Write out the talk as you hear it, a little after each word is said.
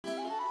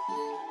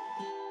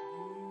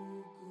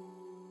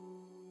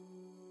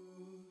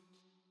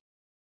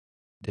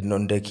ደኖ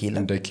እንደ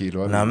ኪሎ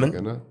ምናምን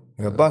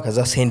ገባ ከዛ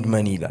ሴንድ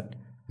መኒ ይላል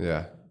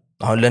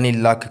አሁን ለኔ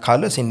ላክ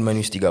ካለ ሴንድ መኒ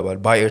ውስጥ ይገባል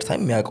ባይ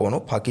ኤርታይም የሚያውቀው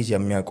ነው ፓኬጅ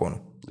የሚያውቀው ነው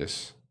yes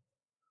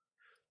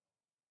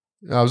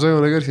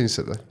አብዛኛው ነገር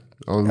ሲሰጣል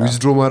አሁን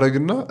ዊዝድሮ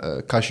ማድረግና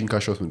ካሽን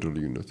ካሽ አውት ምንድነው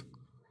ልዩነቱ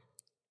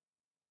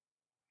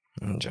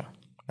እንጃ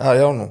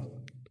ያው ነው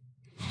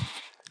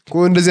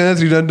እንደዚህ አይነት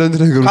ሪዳንዳንት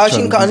ነገሮች አሉ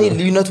ካሽን ካኒ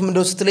ልዩነቱ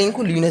ምንድነው ስትለኝ እኮ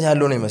ልዩነት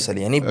ያለው ነው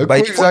ይመስለኝ እኔ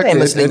ባይ ዲፎልት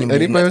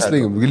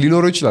አይመስለኝም ግን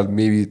ሊኖር ይችላል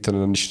ሜቢ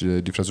ትንንሽ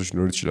ዲፍረንሶች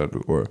ሊኖር ይችላሉ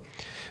ኦር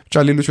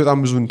ብቻ ሌሎች በጣም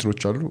ብዙ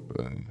እንትኖች አሉ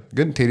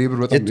ግን ቴሌብር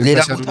በጣም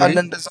ሌላ ቦታ አለ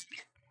እንደዛ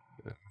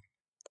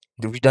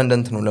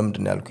ሪዳንዳንት ነው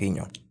ለምንድን ነው ያልኩት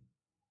ይሄኛው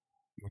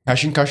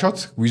ካሽን ካሽ አውት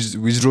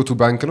ዊዝድሮ ቱ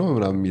ባንክ ነው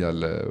ምናምን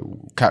ይላል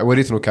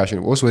ወዴት ነው ካሽን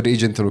ወይስ ወደ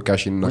ኤጀንት ነው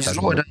ካሽን እና ካሽ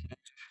ወደ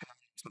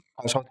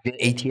ካሽ አውት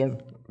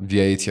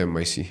via ATM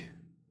I see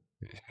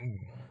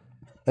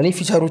እኔ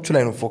ፊቸሮቹ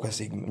ላይ ነው ፎከስ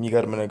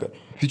የሚገርም ነገር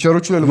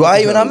ፊቸሮቹ ላይ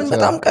UI ምናምን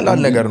በጣም ቀላል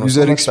ነገር ነው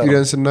ዩዘር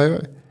ኤክስፒሪየንስ እና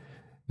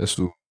እሱ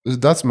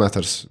that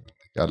matters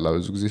ያላ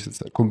ብዙ ጊዜ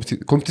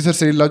ኮምፒውተር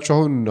ስለሌላችሁ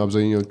አሁን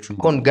አብዛኛዎቹ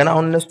ገና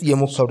አሁን እነሱ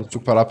የሞከሩት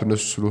ሱፐር አፕ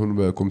እነሱ ስለሆኑ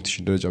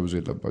በኮምፒቲሽን ደረጃ ብዙ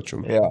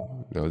የለባቸውም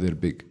ያው they're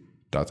big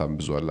ዳታም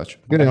ብዙ አላቸው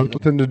ግን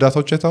ያወጡትን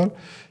ዳታዎች አይተዋል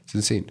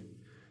ሲንሴን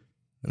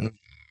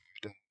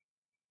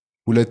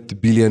 2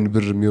 ቢሊዮን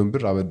ብር የሚሆን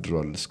ብር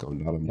አበድረዋል እስካሁን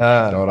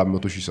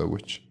ለ400,000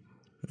 ሰዎች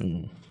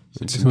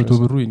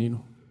 600 ብሩ የኔ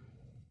ነው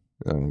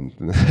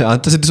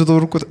አንተ 600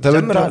 ብር እኮ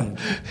ተበድረሃል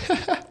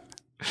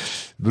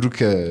ብሩ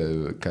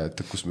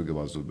ከትኩስ ምግብ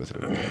አዞበት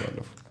ነው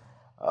ያለው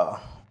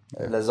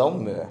ለዛውም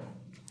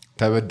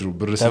ተበድሩ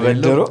ብር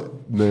ስለሌለው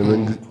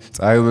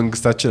ጻዩ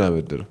መንግስታችን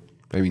አበድረው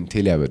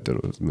ቴሌ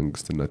አበድረው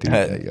መንግስትና ቴሌ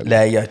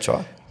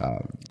ለያያቸዋል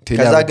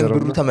ከዛ ግን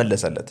ብሩ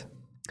ተመለሰለት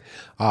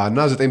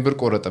እና 9 ብር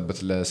ቆረጠበት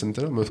ለስንት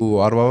ነው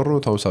 140 ብር ነው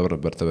 50 ብር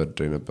ነበር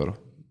ተበድረ የነበረው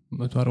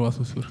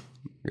 143 ብር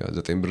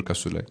 9 ብር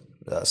ከሱ ላይ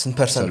ስንት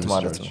ፐርሰንት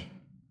ማለት ነው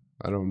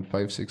around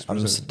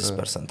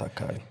 5-6%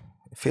 አካባቢ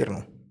ፌር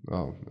ነው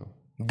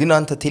ግን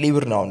አንተ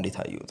ቴሌብር ነው እንዴት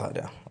አየው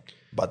ታዲያ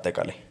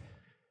በአጠቃላይ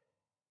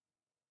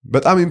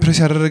በጣም ኢምፕሬስ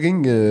ያደረገኝ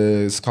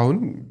እስካሁን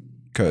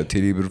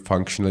ከቴሌብር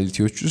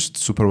ፋንክሽናሊቲዎች ውስጥ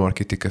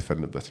ሱፐርማርኬት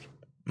የከፈልንበት ነው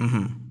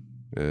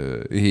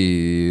ይሄ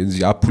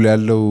እዚህ አፑ ላይ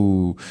ያለው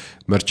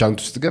መርቻንት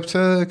ውስጥ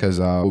ገብተህ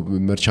ከዛ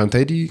መርቻንት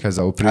አይዲ ከዛ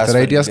ኦፕሬተር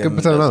አይዲ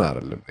ያስገብተህ ምናምን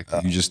አይደለም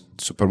you just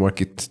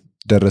ሱፐርማርኬት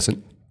ደረስን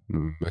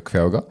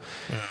መክፈያው ጋር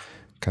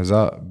ከዛ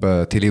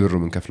በቴሌብር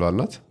ምን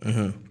ከፍለዋልናት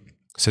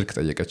ስልክ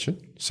ጠየቀችን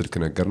ስልክ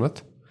ነገርናት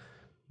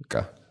በቃ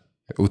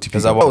ኦቲፒ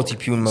ከዛ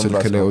ኦቲፒውን መምራት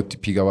ስልክ ላይ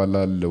ኦቲፒ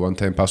ገባላል ዋን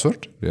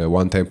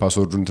ታይም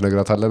ፓስወርዱን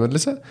ትነግራታለህ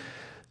መልሰህ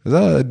ከዛ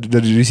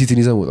ሪሲትን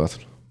ይዘህ መውጣት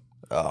ነው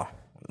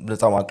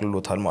በጣም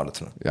አቅልሎታል ማለት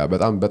ነው ያ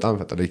በጣም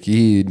ፈጠረክ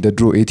ይሄ እንደ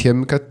ድሮ ኤቲኤም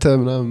ከተ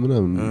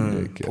ምናምን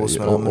ፖስት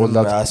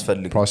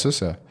ያስፈልግ ፕሮሰስ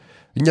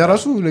እኛ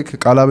ራሱ ላይክ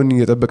ቃላብን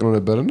እየጠበቅነው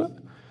ነበርና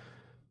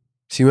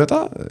ሲመጣ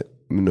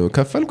ምነው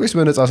ከፈልኩ ወይስ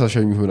በነፃ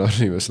ሳሸኙ ሆናል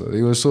ይመስላል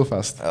it was so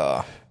fast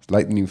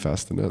lightning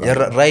fast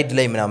ራይድ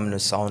ላይ ምናምን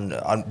አሁን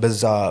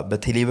በዛ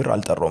በቴሌብር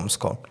አልጠራውም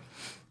እስካሁን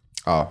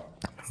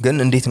ግን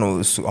እንዴት ነው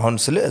እሱ አሁን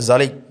ስለ እዛ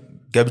ላይ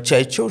ገብቻ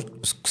አይቼው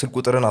ስልክ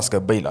ቁጥርን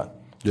አስገባ ይላል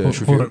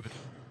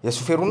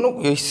የሹፌሩ ነው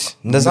ወይስ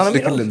እንደዛ ነው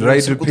የሚለው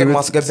ራይድ ቁጥር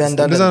ማስገቢያ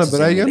እንዳለ እንደዛ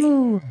ነበር ያያለው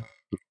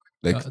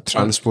ላይክ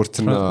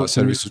ትራንስፖርትና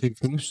ሰርቪስ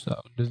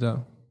እንደዛ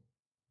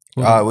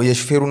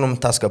የሹፌሩ ነው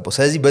የምታስገባው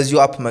ስለዚህ በዚሁ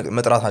አፕ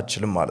መጥራት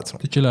አትችልም ማለት ነው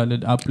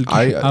ትችላለህ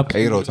አፕሊኬሽን አፕ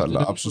ቀይሮታል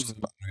አፕስ ውስጥ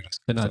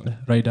ተናለ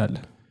ራይድ አለ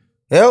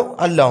ያው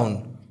አለ አሁን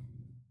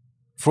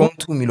from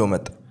to ሚሎ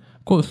መጣ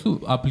ኮሱ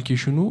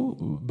አፕሊኬሽኑ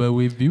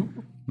በዌብ ቪው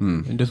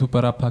እንደ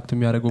ሱፐር አፕ አክት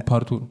የሚያደርገው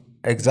ፓርቱ ነው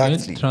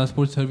ኤግዛክትሊ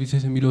ትራንስፖርት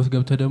ሰርቪስስ የሚለው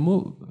ገብተ ደግሞ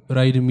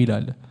ራይድ የሚል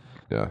አለ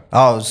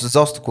እዛ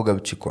ውስጥ እኮ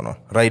ገብቼ እኮ ነው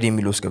ራይድ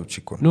የሚለው ውስጥ ገብቼ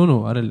እኮ ኖ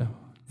አይደለም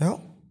ያው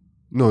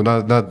ኖ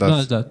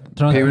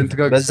ፔመንት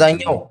ጋር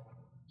በዛኛው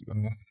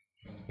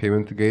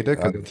ፔመንት ጋር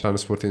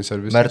ከትራንስፖርት ኤንድ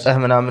ሰርቪስ መርጠህ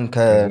ምናምን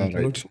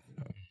ከኖች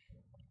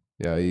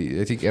ያ አይ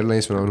ቲንክ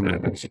ኤርላይንስ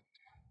ምናምን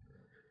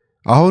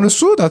አሁን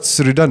እሱ that's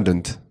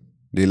redundant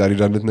ሌላ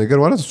ሪዳንደንት ነገር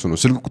ማለት እሱ ነው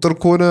ስልክ ቁጥር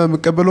ከሆነ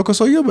መቀበለው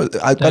ከሰውየው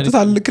ቀጥታ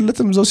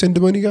አልክለትም ዘው ሴንድ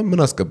ማኒ ጋር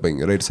ምን አስገባኝ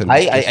ራይድ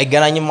ሰርቪስ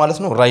አይገናኝም ማለት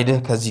ነው ራይድ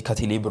ከዚህ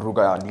ከቴሌ ብሩ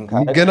ጋር ሊንክ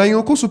አለ ይገናኛው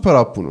እኮ ሱፐር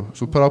አፑ ነው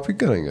ሱፐር አፑ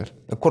ይገናኛል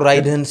እኮ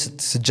ራይድህን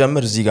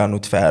ስትጀምር እዚህ ጋር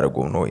ኖቲፋይ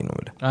ያደርገው ነው ወይ ነው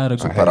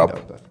ሱፐር አፑ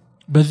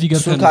በዚህ ጋር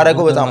እሱን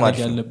ካደረገው በጣም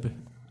አሪፍ ያለብህ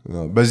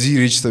በዚህ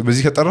ሬጅስተር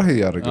በዚህ ከጠራህ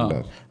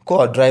ያደርግልሃል እኮ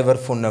ድራይቨር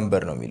ፎን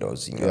ነምበር ነው የሚለው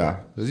እዚህኛው ያ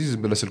እዚህ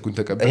ዝም ብለህ ስልኩን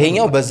ተቀበል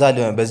ይሄኛው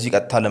በዚህ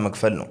ቀጥታ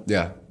ለመክፈል ነው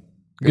ያ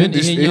ግን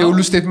ይሄ ሁሉ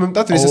ስቴፕ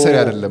መምጣት ኔሰሰሪ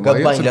አይደለም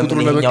ማለት ስልኩን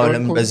ለመክፈል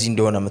በዚህ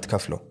እንደሆነ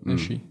የምትከፍለው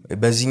እሺ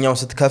በዚህኛው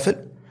ስትከፍል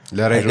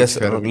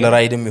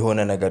ለራይድም የሆነ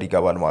ነገር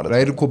ይገባል ማለት ነው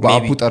ራይድ እኮ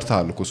በአፑ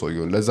ጠርታል እኮ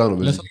ሰውየው ለዛ ነው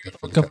በዚህ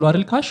ከፍሎ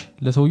አይደል ካሽ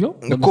ለሰውየው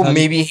እኮ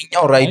ሜቢ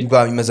ይሄኛው ራይድ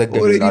ጋር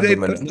ይመዘገብ ይላል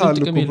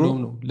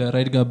ነው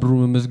ለራይድ ጋር ብሩ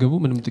መመዝገቡ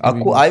ምንም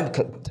ጥቅም እኮ አይ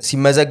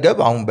ሲመዘገብ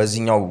አሁን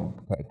በዚህኛው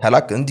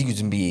ተላክ እንዲሁ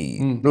ዝም ብዬ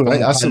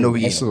አስለው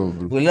ብዬ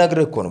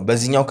ልነግርህ እኮ ነው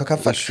በዚህኛው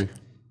ከከፈልሽ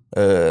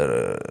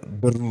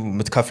ብሩ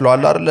የምትከፍለው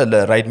አለ አይደል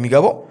ለራይድ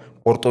የሚገባው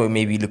ቆርጦ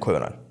ሜቢ ልኮ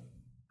ይሆናል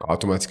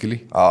አውቶማቲካሊ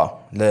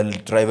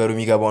ለድራይቨሩ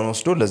የሚገባውን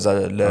ወስዶ ለዛ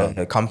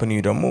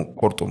ለካምፓኒው ደግሞ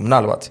ቆርጦ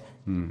ምናልባት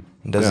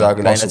እንደዛ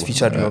አይነት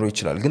ፊቸር ሊኖረው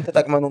ይችላል ግን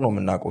ተጠቅመኑ ነው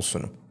የምናውቀው እሱ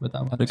ነው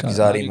በጣም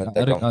ዛሬ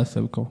መጠቀም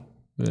አሰብከው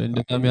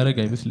እንደዛ የሚያደርግ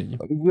አይመስለኝም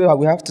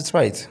we have to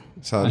try it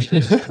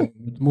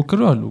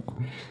ሞክሬዋለሁ እኮ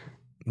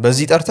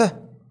በዚህ ጠርተህ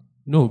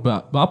ኖ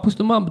በአፕ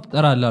ውስጥማ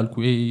ትጠራለህ አልኩ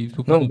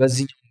ነው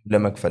በዚህ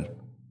ለመክፈል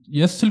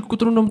የስልክ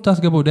ቁጥሩ ነው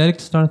የምታስገባው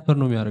ዳይሬክት ትራንስፈር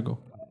ነው የሚያደርገው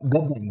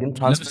ግን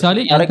ትራንስፈር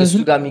ያረግ እሱ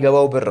ጋር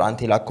የሚገባው ብር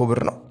አንተ ላከው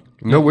ብር ነው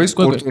ነው ወይስ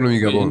ቆርጦ ነው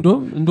የሚገባው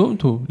እንደውም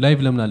ቶ ላይቭ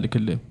ለምን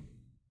አልክልህ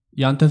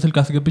ያንተን ስልክ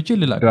አስገብቼ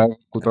ልላክ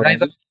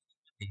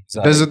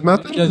doesn't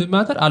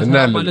matter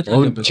አልፈራ ማለት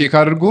አለበት ቼክ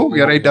አድርጎ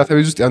የራይድ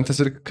ዳታቤዝ ውስጥ ያንተ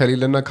ስልክ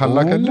ከሌለና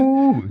ካላከለ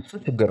እሱ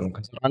ችግር ነው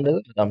ከስራንደ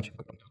በጣም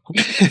ችግር ነው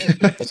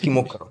እስኪ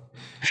ሞክረው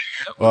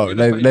ዋው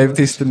ላይቭ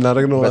ቴስት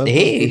እናደርግ ነው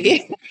ይሄ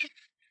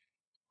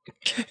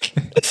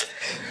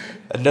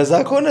እንደዛ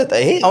ከሆነ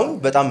ይሄ አሁን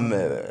በጣም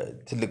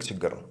ትልቅ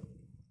ችግር ነው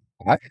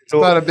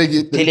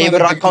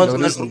ቴሌብር አካውንት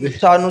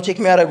ብቻ ነው ቼክ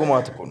የሚያደርጉ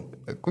ማለት እኮ ነው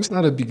እኮ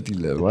ስናረ ቢግ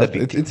ዲል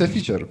it's a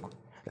feature እኮ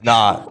ና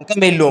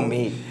ጥቅም የለውም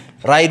ይሄ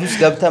ራይድ ውስጥ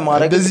ገብተህ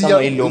ማድረግ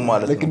ጥቅም የለውም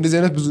ማለት ነው እንደዚህ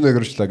አይነት ብዙ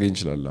ነገሮች ታገኝ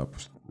ይችላል አፕ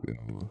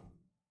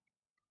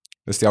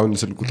እስቲ አሁን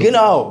ስልኩ ግን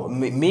አዎ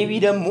ሜቢ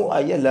ደግሞ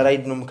አየ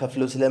ለራይድ ነው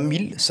የምከፍለው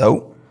ስለሚል ሰው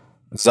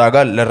እዛ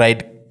ጋር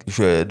ለራይድ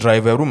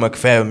ድራይቨሩ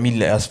መክፈያ ሚል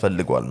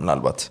ያስፈልገዋል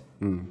ምናልባት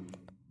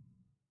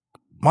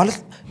ማለት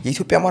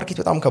የኢትዮጵያ ማርኬት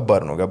በጣም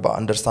ከባድ ነው ገባ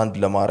አንደርስታንድ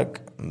ለማድረግ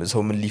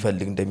ሰው ምን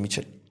ሊፈልግ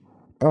እንደሚችል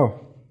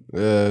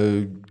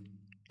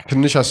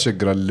ትንሽ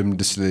ያስቸግራል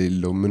ልምድ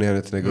ስለሌለው ምን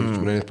አይነት ነገሮች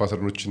ምን አይነት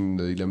ፓተርኖችን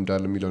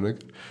ይለምዳል የሚለው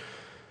ነገር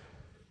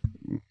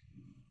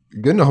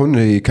ግን አሁን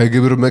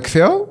ከግብር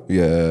መክፈያው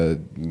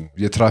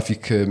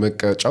የትራፊክ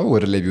መቀጫው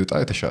ወደ ላይ ቢወጣ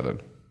የተሻለ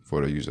ነው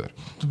for a user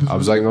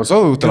አብዛኛው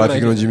ሰው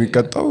ትራፊክ ነው እንጂ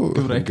የሚቀጣው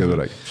ግብር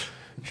አይ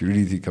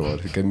ፊሊቲ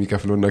ከማለት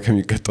ከሚከፍለውና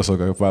ከሚቀጣው ሰው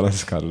ጋር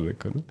ባላንስ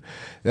ካደረገ ነው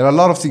there are a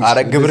lot of things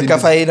አረ ግብር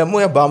ከፋይ ደግሞ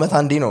በአመት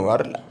አንዴ ነው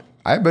አይደል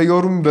አይ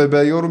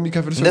በየወሩ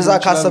የሚከፍል ሰው እንደዛ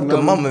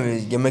ካሰብክማ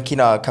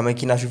የመኪና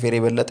ከመኪና ሹፌር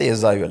የበለጠ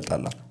የዛ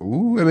ይበልጣል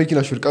የመኪና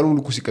ሹፌር ቀኑን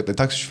እኮ ሲቀጣ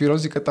ታክሲ ሹፌር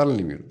አሁን ሲቀጣል ነው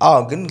የሚሉ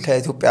ግን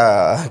ከኢትዮጵያ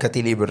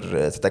ከቴሌብር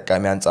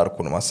ተጠቃሚ አንፃር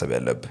እኮ ነው ማሰብ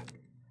ያለብህ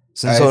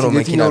ስንት ሰው ነው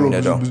መኪና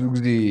የሚነዳው ብዙ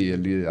ጊዜ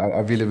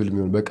አቬሌብል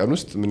የሚሆን በቀን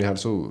ውስጥ ምን ያህል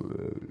ሰው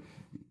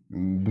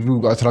ብዙ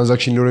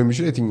ትራንዛክሽን ሊኖር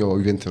የሚችል የትኛው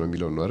ኢቨንት ነው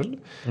የሚለው ነው አይደል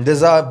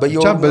እንደዛ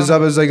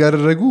በዛ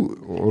ያደረጉ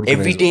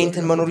ኤቭሪዴይ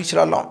እንትን መኖር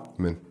ይችላል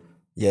ምን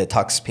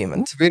የታክስ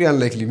ፔመንት very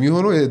unlikely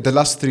የሚሆነው the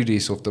last 3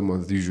 days of the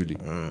month usually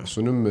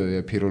እሱንም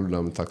የፔሮል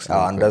እና ታክስ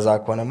እንደዛ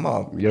ከሆነማ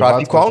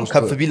ትራፊኩ አሁን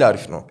ከፍ ቢል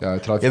አሪፍ ነው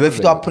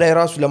የበፊቱ አፕ ላይ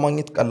ራሱ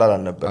ለማግኘት ቀላል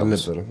አልነበረም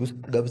ውስጥ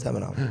ገብተህ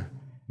ምናምን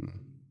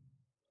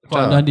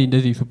አንዳንዴ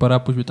እንደዚህ ሱፐር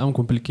አፖች በጣም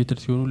ኮምፕሊኬትድ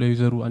ሲሆኑ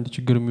ለዩዘሩ አንድ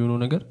ችግር የሚሆነው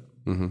ነገር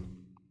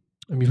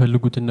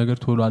የሚፈልጉትን ነገር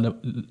ቶሎ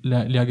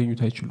ሊያገኙት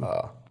አይችሉም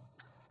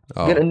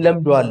ግን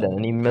እንለምደዋለን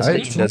እኔ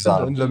የሚመስለኝ እንደዛ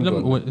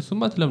ነው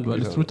እሱማ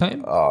ትለምደዋለህ through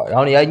time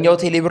አሁን ያኛው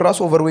ቴሌብር ራሱ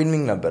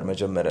ኦቨርዌልሚንግ ነበር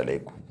መጀመሪያ ላይ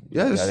እኮ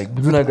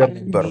ብዙ ነገር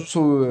ነበር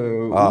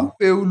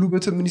ሁሉ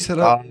በተምን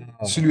ይሰራ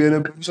ሲሉ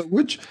የነበሩ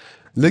ሰዎች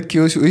ልክ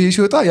ይሄ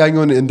ሲወጣ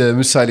ያኛውን እንደ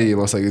ምሳሌ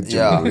ማሳየት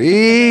ጀመሩ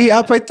ይሄ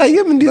አፕ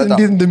አይታየም እንዴት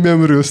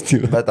እንደሚያምር ይወስቲ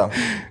በጣም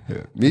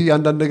ሜቢ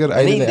አንዳንድ ነገር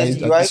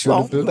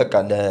በቃ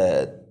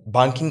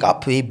ለባንኪንግ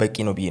አፕ ይሄ በቂ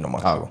ነው ብዬ ነው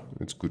ማለት ነው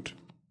it's good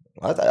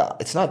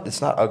it's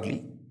not ugly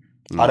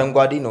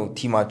አረንጓዴ ነው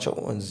ቲማቸው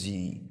እዚህ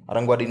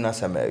አረንጓዴና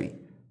ሰማያዊ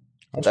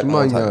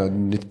አጥማኛ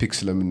ኔትፒክስ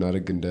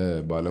ለምናደርግ እንደ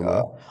ባለሙያ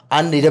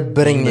አንድ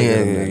የደበረኝ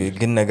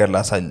ግን ነገር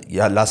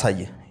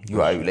ላሳየ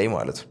ዩአይ ላይ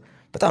ማለት ነው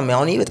በጣም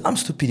ያው በጣም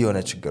ስቱፒድ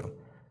የሆነ ችግር ነው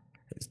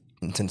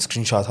እንትን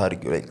ስክሪንሾት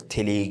አድርጌ ላይ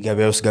ቴሌ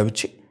ገበያ ውስጥ ገብቼ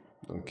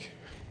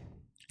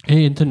ይሄ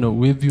እንትን ነው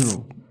ዌብ ቪው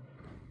ነው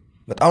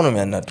በጣም ነው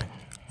የሚያናደው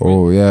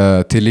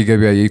የቴሌ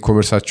ገበያ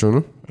የኢኮመርሳቸው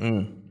ነው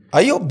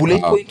አየው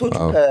ቡሌት ፖይንቶች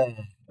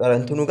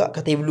እንትኑ ጋር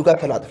ከቴብሉ ጋር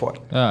ተላጥፈዋል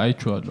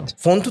አይቼዋለሁ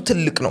ፎንቱ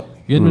ትልቅ ነው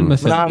ግን ምን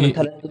መሰለህ ምናምን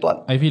ተለጥጧል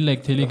አይ ፊል ላይክ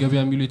ቴሌ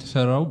ገበያ የሚለው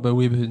የተሰራው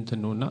በዌብ እንትን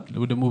ነውና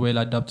ወደ ሞባይል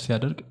አዳፕት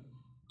ሲያደርግ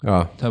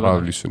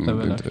probably soon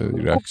ግን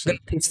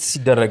ቴስት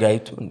ሲደረግ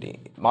አይቱ እንዴ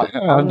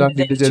አንዳንድ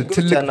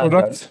ትልቅ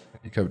ፕሮዳክት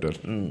ይከብዳል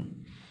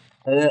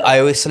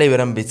iOS ላይ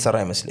በደንብ የተሰራ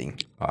አይመስለኝም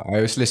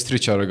iOS ላይ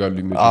ስትሬች ያደርጋሉ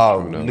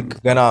ኢሜጆች ልክ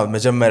ገና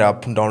መጀመሪያ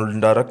አፑን ዳውንሎድ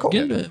እንዳደረከው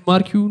ግን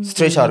ማርኪውን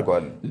ስትሬች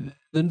አድርገዋል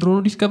ዘንድሮ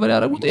ዲስከቨር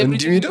ያደረጉት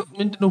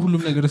ምንድነው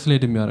ሁሉም ነገር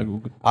ስላይድ የሚያደርገው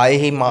ግን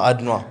ይሄማ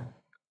አድኗ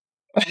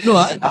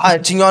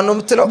እችኛዋን ነው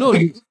የምትለው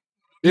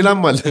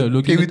ሌላም አለ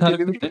ሎጊን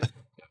ታደርግ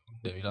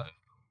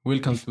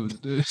ዌልካም ቱ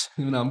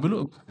ምናምን ብሎ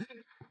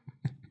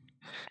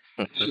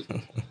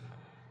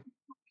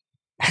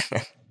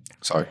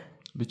sorry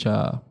ብቻ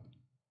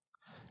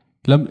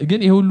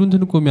ግን ይሄ ሁሉ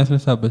እንትን እኮ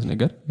የሚያስነሳበት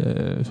ነገር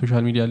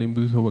ሶሻል ሚዲያ ላይ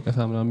ብዙ ሰው ወቀሳ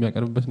ምናምን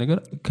የሚያቀርብበት ነገር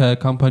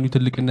ከካምፓኒው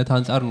ትልቅነት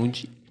አንፃር ነው እንጂ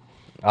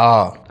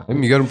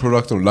የሚገርም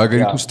ፕሮዳክት ነው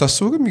ለሀገሪቱ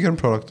ስታስበው ግን የሚገርም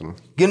ፕሮዳክት ነው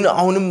ግን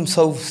አሁንም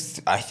ሰው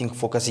አይ ቲንክ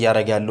ፎከስ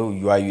እያደረገ ያለው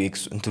ዩአይ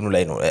ዩኤክስ እንትኑ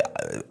ላይ ነው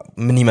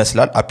ምን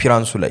ይመስላል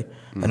አፒራንሱ ላይ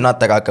እና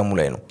አጠቃቀሙ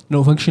ላይ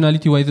ነው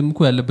ፈንክሽናሊቲ ዋይዝም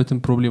እኮ ያለበትን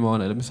ፕሮብሌም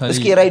አሁን ለምሳሌ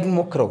እስኪ ራይዱን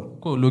ሞክረው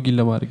እኮ ሎጊን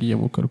ለማድረግ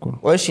እየሞከርኩ ነው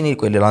እሺ እኔ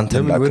ቆይ ለአንተ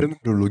ወደ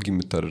ምንድነው ሎጊን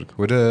የምታደርገው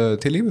ወደ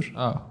ቴሌብር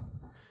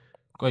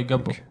ቆይ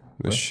ገባው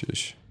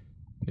እሺ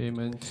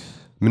ፔመንት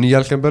ምን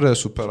እያልክ ነበር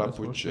ሱፐር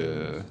አፖች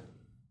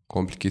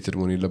ኮምፕሊኬትድ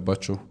መሆን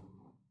የለባቸው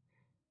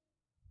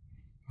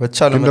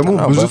በቻለ ግን ደግሞ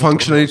ብዙ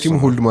ፋንክሽናሊቲም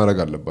ሆልድ ማድረግ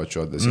አለባቸው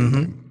at the same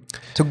time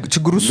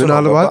ችግሩ እሱ ነው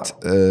ምናልባት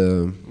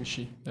እሺ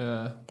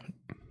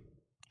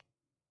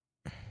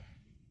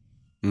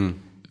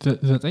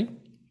 9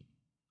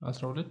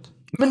 12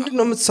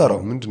 ምንድነው የምትሰራው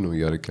ምንድነው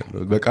እያደረክ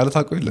ያለው በቃል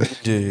ታውቀው የለ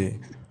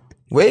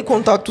ወይ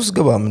ኮንታክት ውስጥ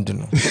ግባ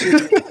ምንድነው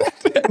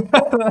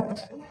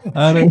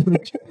አረ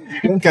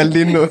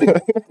ከልዴን ነው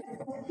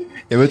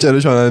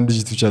የመጨረሻው አንድ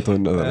ዲጂት ብቻ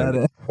ተወናለ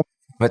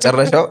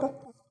መጨረሻው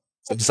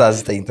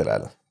 69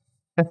 ትላለህ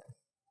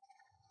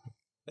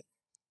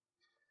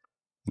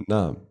እና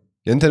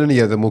የእንተንን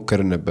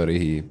እያተሞከርን ነበር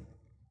ይሄ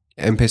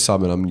ኤምፔሳ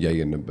ምናምን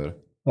እያየን ነበር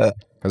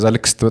ከዛ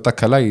ልክ ስትመጣ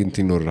ከላይ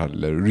እንትን ይኖራል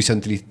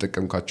ሪሰንትሊ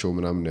ተጠቀምካቸው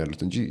ምናምን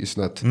ያሉት እንጂ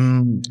እስናት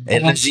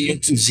ኤነርጂ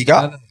እዚህ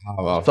ጋር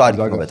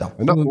በጣም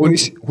እና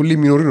ሁሌ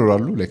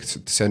ይኖራሉ ላይክ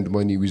send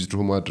money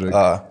withdraw ማድረግ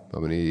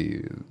ማኔ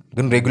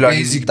ግን ሬጉላር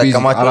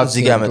ተጠቀማቸው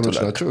እዚህ ጋር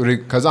ያመጡላቸው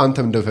ከዛ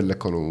አንተም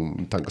እንደፈለከው ነው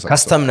የምታንቀሳቀሰው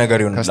ካስተም ነገር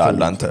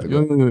ይሆንልሃል አንተ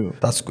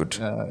that's good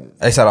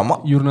አይሰራማ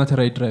you're not a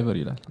right driver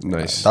ይላል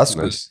nice that's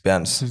good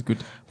ቢያንስ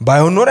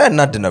ባይሆን ኖር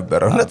ያናድ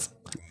ነበር እውነት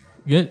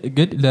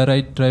ግን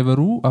ለራይድ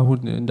ድራይቨሩ አሁን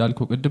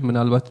እንዳልከው ቅድም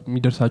ምናልባት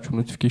የሚደርሳችሁ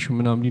ኖቲፊኬሽን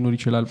ምናምን ሊኖር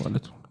ይችላል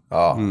ማለት ነው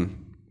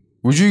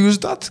would you use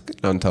that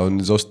አንተ አሁን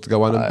እዛው ውስጥ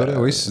ገባ ነበር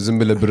ወይስ ዝም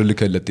ብለህ ብር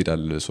ልከለት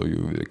ይላል ሰው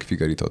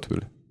ፊገር ይታውት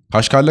ብለህ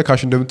ካሽ ካለ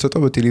ካሽ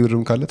እንደምትሰጠው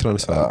በቴሌብርም ካለ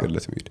ትራንስፈር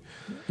አድርገለት ነው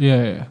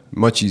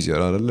much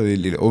easier አይደለ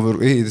over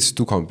it's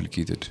too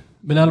complicated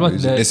ምናልባት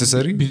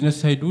ለቢዝነስ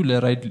ሳይዱ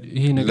ለራይድ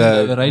ይሄ ነገር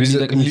ለራይድ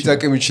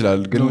ሊጠቅም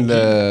ይችላል ግን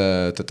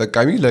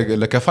ለተጠቃሚ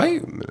ለከፋይ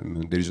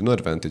there is no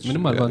advantage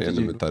ምንም advantage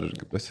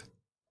የምታደርግበት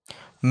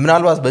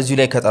ምናልባት በዚህ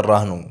ላይ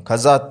ከጠራህ ነው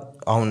ከዛ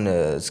አሁን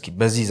እስኪ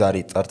በዚህ ዛሬ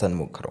ጠርተን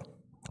ሞክረው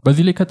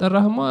በዚህ ላይ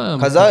ከጠራህማ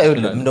ከዛ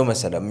እንደው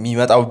መሰለ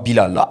የሚመጣው ቢል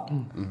አለ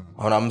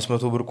አሁን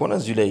 500 ብር ከሆነ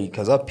እዚህ ላይ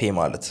ከዛ ፔ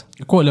ማለት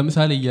እኮ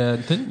ለምሳሌ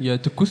የእንትን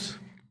የትኩስ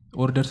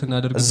ኦርደር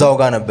ስናደርግ እዛው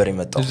ጋር ነበር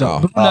የመጣው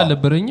ብር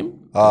አልነበረኝም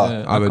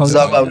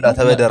እዛው ጋር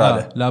ተበደር አለ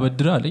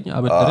ላበድር አለኝ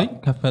አበድረኝ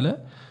ከፈለ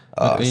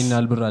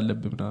በቀይናል ብር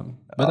አለብና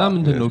በጣም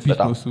እንትን ነው ፊት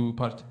ነው እሱ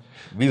ፓርት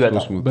ቢበላ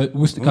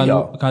ውስጥ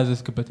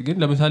ካዘዝክበት ግን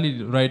ለምሳሌ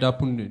ራይድ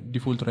አፑን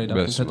ዲፎልት ራይድ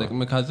አፑን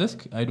ተጠቅመህ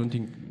ካዘዝክ አይ ዶንት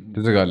ቲንክ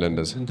ትዘጋለህ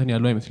እንደዛ እንትን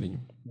ያለው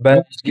አይመስለኝም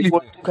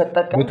በዲፎልቱ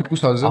ከተጠቀም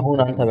በትኩስ አዘዝ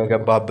አሁን አንተ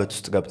በገባህበት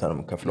ውስጥ ገብተህ ነው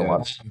የምከፍለው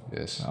ማለት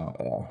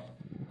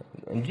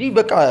እንጂ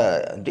በቃ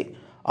እንዴ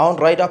አሁን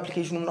ራይድ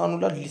አፕሊኬሽኑ ምናምን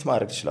ሁላ ዲሊት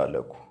ማድረግ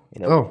ትችላለህ እኮ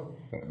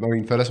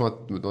ማግኝ ፈለስ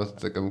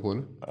ማትጠቀም ከሆነ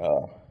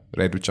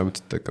ራይድ ብቻ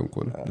የምትጠቀም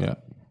ከሆነ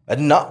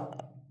እና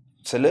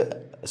ስለ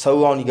ሰው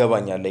አሁን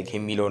ይገባኛል ላይክ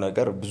የሚለው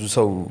ነገር ብዙ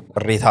ሰው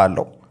ቅሬታ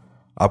አለው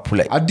አፑ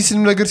ላይ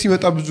አዲስንም ነገር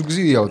ሲመጣ ብዙ ጊዜ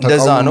ያው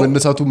ተቃውሞ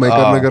መነሳቱ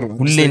የማይቀር ነገር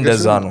ሁሌ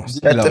እንደዛ ነው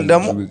ቀጥል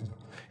ደግሞ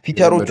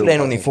ፊቸሮቹ ላይ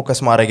ነው ፎከስ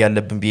ማድረግ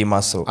ያለብን ብዬ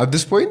ማስበው at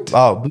this point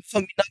ብዙ ሰው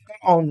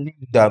የሚናገረው አሁን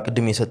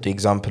ቅድም የሰጠው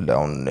ኤግዛምፕል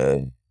አሁን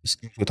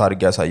ስክሪፕት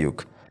አድርጌ ያሳየውክ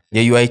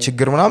የዩአይ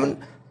ችግር ምናምን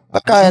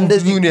በቃ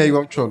እንደዚህ ነው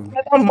ያዩዋቸዋል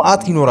በጣም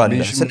ማአት ይኖራል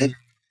ስለዚህ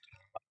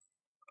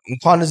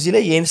እንኳን እዚህ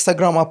ላይ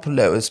የኢንስታግራም አፕ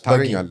ላይ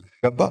ስፓጊኛል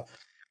ገባ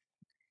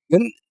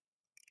ግን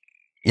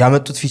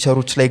ያመጡት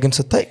ፊቸሮች ላይ ግን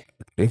ስታይ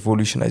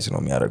ሬቮሉሽናይዝ ነው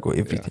የሚያደርገው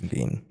ኤቭሪቲንግ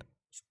ኢን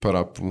ሱፐር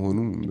አፕ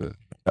መሆኑን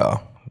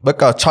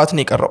በቃ ቻት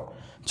ነው የቀረው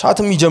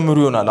ቻትም ይጀምሩ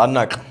ይሆናል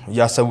አናቅ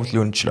ያሰቡት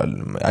ሊሆን ይችላል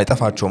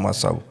አይጠፋቸውም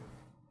ሐሳቡ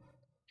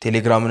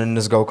ቴሌግራምን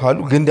እንዝጋው ካሉ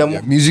ግን ደግሞ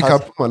ሚውዚክ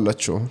አፕ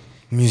አላቸው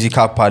ሚውዚክ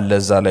አፕ አለ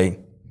እዛ ላይ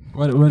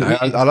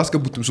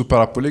አላስገቡትም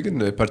ሱፐር አፕ ላይ ግን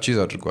ፐርቼዝ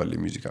አድርገዋል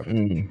ሚውዚክ አፕ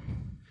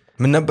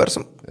ምን ነበር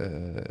ስም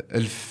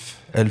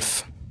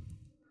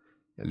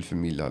እልፍ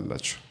ሚል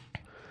አላቸው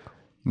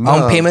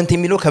አሁን ፔመንት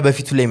የሚለው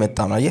ከበፊቱ ላይ መጣ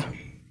ነው አየህ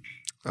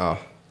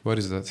what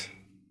is that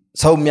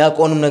ሰው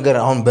የሚያቆንም ነገር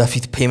አሁን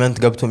በፊት ፔመንት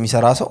ገብቶ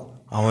የሚሰራ ሰው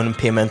አሁንም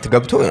ፔመንት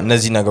ገብቶ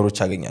እነዚህ ነገሮች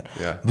ያገኛል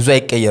ብዙ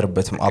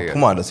አይቀየርበትም አፑ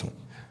ማለት ነው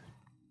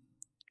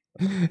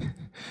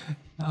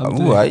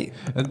አይ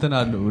እንትን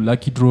አለው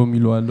ላኪ ድሮ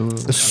የሚለው አለው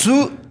እሱ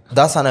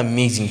that's an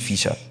amazing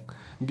feature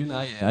ግን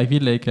I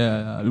feel like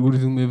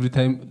algorithm every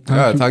time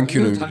thank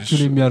you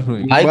ነው የሚያርፈው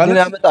አይ ግን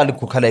ያመጣል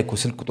እኮ ከላይ እኮ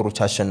ስልክ ቁጥሮች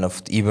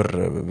አሸነፉት ኢብር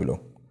ብሎ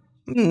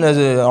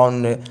አሁን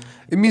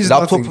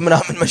ላፕቶፕ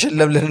ምናምን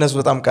መሸለም ለነሱ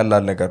በጣም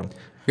ቀላል ነገር ነው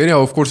ግን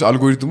ያው of course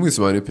algorithm is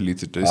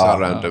manipulated is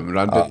random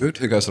ቢሆን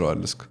ትጋስረዋል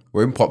እስከ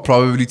ወይም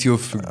probability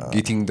of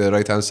getting the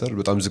right answer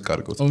በጣም ዝቅ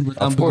አድርገው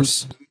of course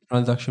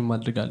ትራንዛክሽን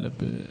ማድረግ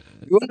አለብህ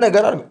የሆነ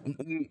ነገር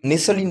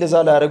ኔሰሊ እንደዛ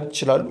ላይ ያደርጉ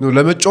ይችላሉ ነው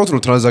ለመጫወት ነው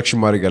ትራንዛክሽን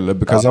ማድረግ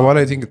ያለብህ ከዛ በኋላ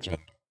I think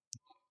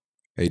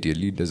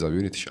ideally እንደዛ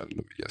ቢሆን የተሻለ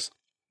ነው ብያስ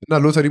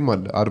እና ሎተሪም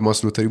አለ አድማስ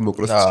ሎተሪ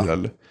መቁረጥ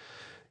ትችላለህ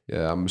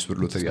የ5 ብር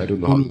ሎተሪ I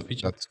don't know how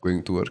that's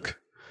going to work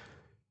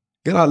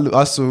ግን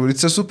also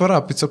it's a super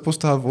app it's supposed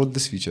to have all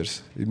these features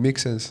it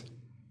makes sense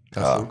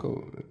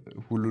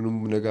ሁሉንም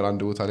ነገር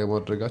አንድ ቦታ ላይ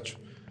ማድረጋችሁ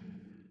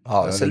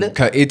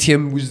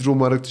ከኤቲኤም ዊዝድሮ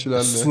ማድረግ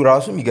ትችላለህ እሱ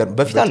ራሱ የሚገርም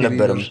በፊት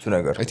አልነበረም እሱ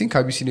ነገር I think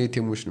አቢሲኒያ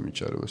ኤቲኤሞች ነው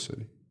የሚቻለው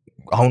መሰለኝ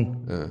አሁን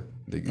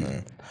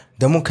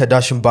ደግሞ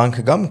ከዳሽን ባንክ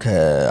ጋርም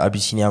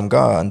ከአቢሲኒያም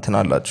ጋር እንትን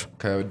አላችሁ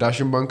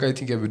ከዳሽን ባንክ I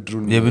think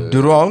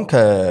የብድሩ አሁን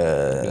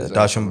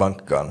ከዳሽን ባንክ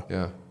ጋር ነው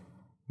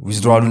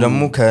ዊዝድሮዋሉ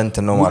ደግሞ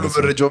ከእንትን ነው ማለት ነው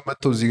መረጃው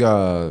መጥተው እዚህ ጋር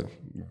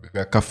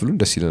ቢያካፍሉን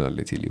ደስ ይለናል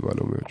የቴሌ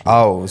ባለሙያዎች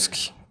አዎ እስኪ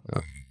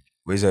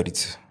ወይዘሪት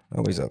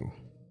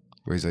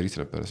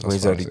ነበር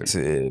ወይዘሪት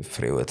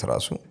ፍሬወት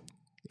ራሱ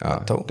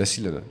ደስ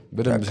ይለናል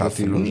በደንብ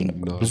ያካፍሉን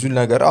ብዙ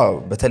ነገር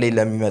በተለይ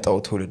ለሚመጣው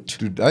ትውልድ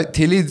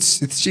ቴሌ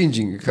it's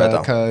changing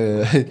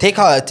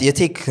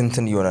የቴክ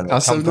እንትን ይሆነ ነው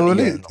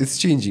it's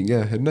changing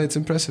እና it's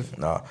impressive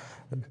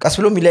ቀስ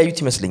ብሎ የሚለያዩት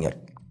ይመስለኛል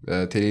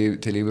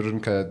ቴሌብርን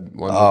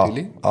ከዋናው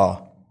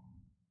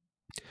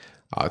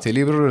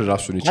ቴሌብር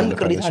ራሱን ይችላል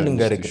ፋይናንሻል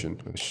ኢንተግሬሽን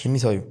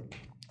የሚታዩ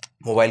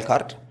ሞባይል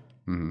ካርድ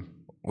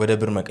ወደ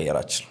ብር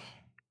መቀየራችን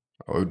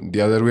the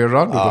other way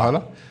around በኋላ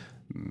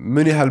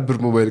ምን ያህል ብር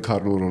ሞባይል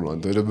ካርድ ኖሮ ነው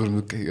አንተ ወደ ብር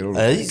መቀየረው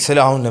ስለ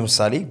አሁን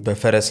ለምሳሌ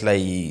በፈረስ ላይ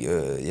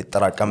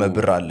የተጠራቀመ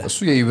ብር አለ እሱ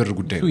የኢብር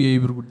ጉዳይ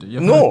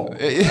ነው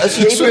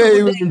እሱ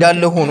የኢብር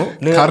እንዳለ ሆኖ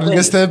ካርድ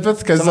ገዝተህበት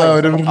ከዛ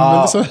ወደ ብር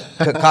መልሰው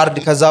ካርድ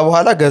ከዛ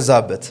በኋላ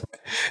ገዛበት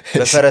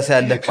በፈረስ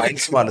ያለ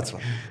ፋይልስ ማለት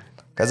ነው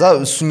ከዛ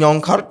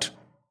እሱኛውን ካርድ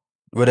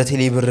ወደ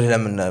ቴሌ ብር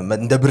ለምን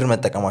እንደ ብር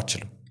መጠቀም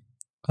አችልም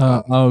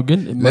አዎ ግን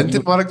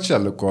ለእንትን ማድረግ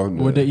ትችላለህ እኮ አሁን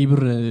ወደ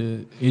ኢብር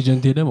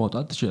ኤጀንት ሄደ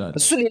ማውጣት ትችላለህ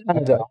እሱ ሌላ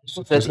ነገር እሱ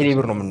ቴሌ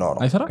ብር ነው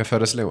የምናወራው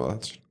ከፈረስ ላይ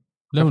ማውጣት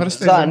ከፈረስ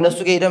ላይ እነሱ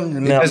ጋር ሄደም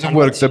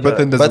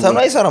በተኑ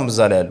አይሰራም እዛ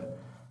ላይ ያለው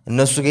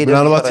እነሱ ጋር ሄደም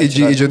ምናልባት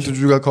ኤጀንቶቹ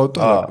ጋር ካወጡ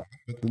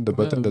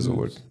እንደበተ እንደዚህ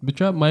ወርክ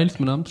ብቻ ማይልስ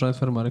ምናምን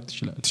ትራንስፈር ማድረግ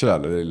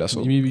ትችላለህ ሌላ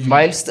ሰው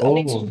ማይልስ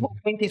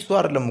ፖይንት እሱ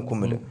አይደለም እኮ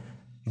የምልህ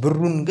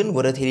ብሩን ግን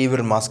ወደ ቴሌ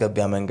ብር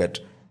ማስገቢያ መንገድ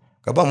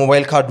ገባ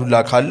ሞባይል ካርዱ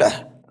ካለ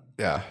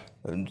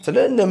ስለ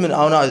ለምን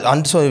አሁን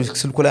አንድ ሰው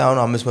ስልኩ ላይ አሁን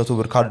 500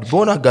 ብር ካርድ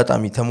በሆነ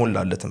አጋጣሚ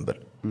ተሞላለትን ብር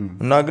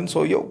እና ግን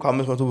ሰውየው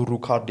ከ500 ብሩ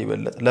ካርድ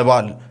ይበለጥ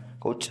ለባል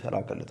ከውጭ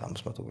ተላከለት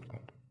 500 ብር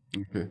ካርድ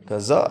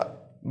ከዛ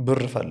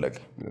ብር ፈለገ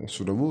እሱ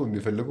ደግሞ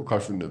የሚፈልገው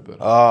ካሹን ነበር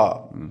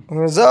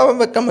ከዛ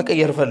በቃ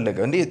መቀየር ፈለገ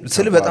እንዴ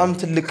ስለ በጣም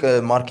ትልቅ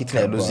ማርኬት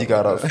ነው ያለው እዚህ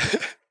ጋር ራሱ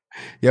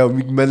ያው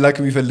መላክ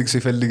የሚፈልግ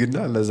ሰው ይፈልግና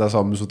ለዛ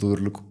ሰው 500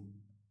 ብር ልኩ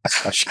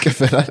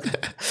አሽከፈላል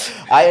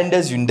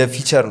እንደዚህ እንደ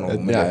ፊቸር ነው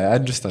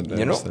አንደርስታንድ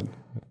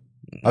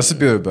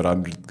አስቤው ነበር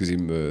አንድ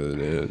ጊዜም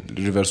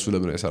ሪቨርሱ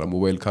ለምን አይሰራ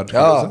ሞባይል ካርድ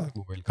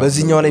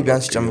በዚህኛው ላይ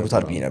ቢያንስ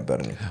ጨምሩታል ብዬ ነበር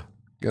ነው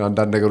ግን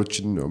አንዳንድ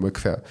ነገሮችን ነው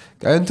መክፈያ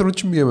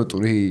እንትኖችም እየመጡ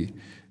ነው ይሄ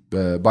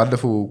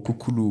ባለፈው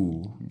ኩኩሉ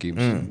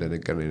ጌምስ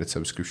እንደነገርነው አይነት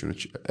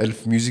ሰብስክሪፕሽኖች ኤልፍ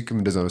ሚውዚክም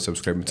እንደዛ ነው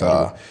ሰብስክራይብ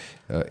የምታደርገው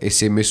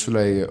ኤስኤምኤስ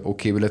ላይ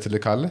ኦኬ ብለህ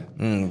ትልካለህ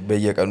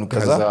በየቀኑ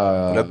ከዛ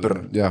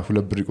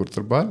 2 ብር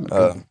ይቆርጥብሃል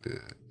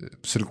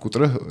ስልክ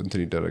ቁጥርህ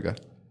እንትን ይደረጋል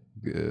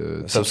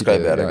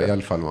ሰብስክራይብ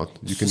ያልፋል ማለት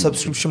ነው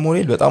ሰብስክሪፕሽን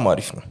ሞዴል በጣም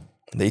አሪፍ ነው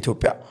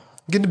ለኢትዮጵያ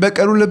ግን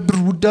በቀኑ 2 ብር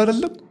ውድ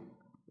አይደለም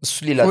እሱ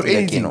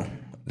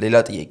ሌላ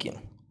ጥያቄ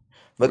ነው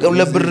በቀኑ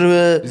 2 ብር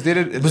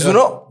ብዙ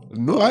ነው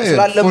no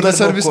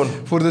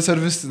for the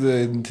service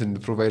እንትን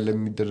ፕሮቫይድ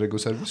ለሚደረገው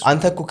ሰርቪስ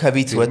አንተ እኮ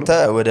ከቤት ወጣ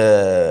ወደ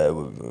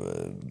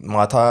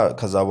ማታ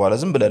ከዛ በኋላ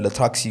ዝም ብለህ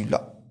ለታክሲ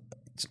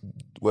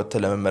ወጣ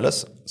ለመመለስ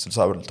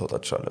 60 ብር ልትወጣ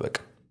ትችላለህ በቃ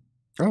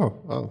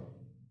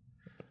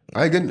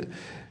አይ ግን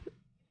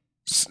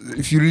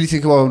if you really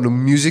think about the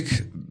music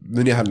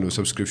ምን ያህል ነው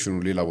ሰብስክሪፕሽኑ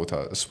ሌላ ቦታ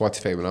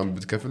ስፖቲፋይ ምናምን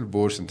ብትከፍል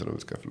በወር ስንት ነው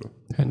የምትከፍለው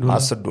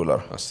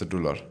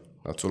 $10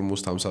 that's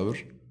almost 50 ብር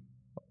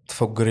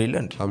ተፈግር የለ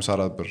እንዴ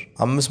 54 ብር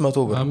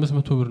 500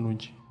 ብር ነው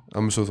እንጂ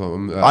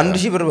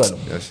 1000 ብር በለው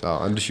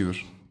 1000 ብር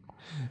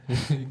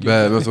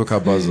በ100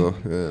 ካባዛው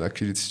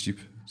actually it's cheap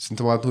ስንት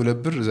ማለት ነው 2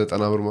 ብር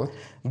 90 ብር ማለት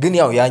ግን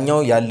ያኛው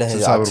ያለ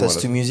access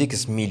to music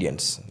is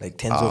millions like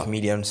tens of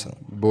millions ነው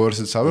በወር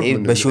 60 ብር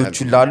በሺዎቹ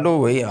ላለው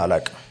ወይ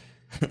አላቅ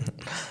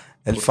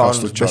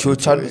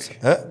ፖድካስቶች አሉት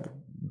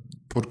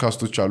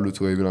ፖድካስቶች አሉት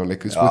ወይ ምናምን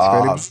like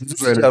Spotify ላይ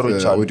ብዙ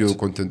አይነት ኦዲዮ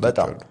ኮንቴንት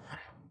አሉ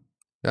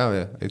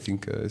I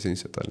think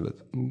sense አለበት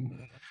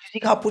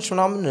ሙዚቃ አፖች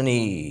ምናምን እኔ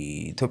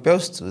ኢትዮጵያ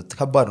ውስጥ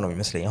ተከባድ ነው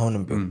የሚመስለኝ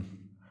አሁንም ቢሆን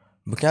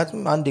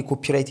ምክንያቱም አንድ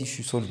የኮፒራይት ኢሹ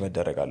ሶልቭ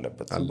መደረግ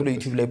አለበት ብሎ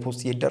ዩቲዩብ ላይ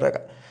ፖስት እየደረገ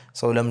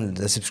ሰው ለምን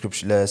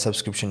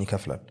ለሰብስክሪፕሽን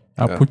ይከፍላል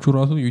አፖቹ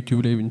ራሱ ዩቲዩብ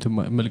ላይ እንትን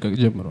መልቀቅ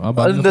ጀምረው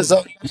እንደዛ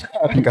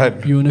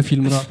የሆነ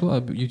ፊልም ራሱ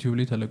ዩቲዩብ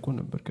ላይ ተለቆ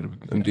ነበር ቅርብ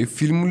ጊዜ እንዴ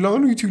ፊልሙ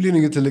ላውን ዩቲዩብ ላይ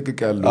ነው የተለቀቀ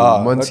ያለው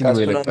ማን ሲኒማ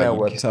ይለቃል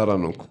ኪሳራ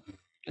ነው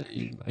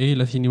ይሄ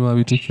ለሲኒማ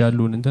ቤቶች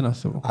ያሉን እንትን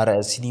አስበው አረ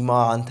ሲኒማ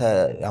አንተ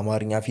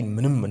የአማርኛ ፊልም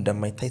ምንም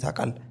እንደማይታይ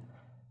ታውቃለህ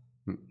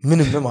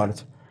ምንም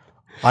ማለት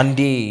አንዴ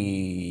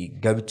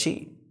ገብቼ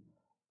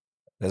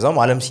ለዛም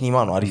ዓለም ሲኒማ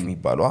ነው አሪፍ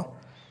የሚባለው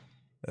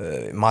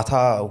ማታ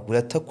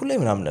 2:30 ላይ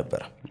ምናምን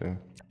ነበር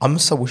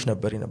 5 ሰዎች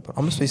ነበር የነበረው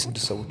 5 ወይ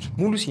 6 ሰዎች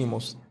ሙሉ ሲኒማ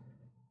ውስጥ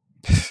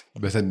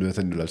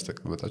በተን ላስ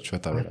ተቀመጣችሁ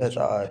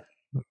ታባላችሁ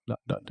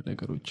ለአንዳንድ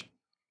ነገሮች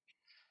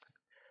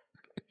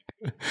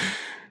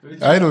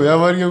አይ ነው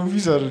የአማርኛ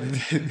ሙቪስ አረ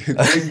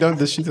going down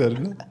the shit አረ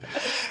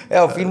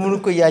ያው ፊልሙን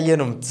እኮ ያየ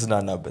ነው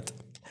የምትዝናናበት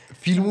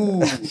ፊልሙ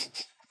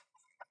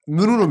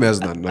ምኑ ነው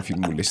የሚያዝናና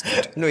ፊልሙ ሊስት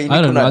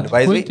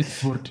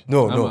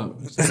ኖ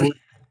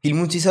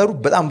ፊልሙን ሲሰሩ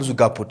በጣም ብዙ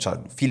ጋፖች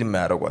አሉ ፊልም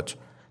ያደርጓቸው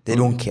they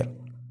don't care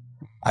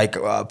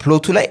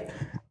ፕሎቱ ላይ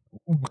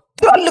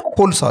ትላልቅ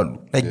ሆልስ አሉ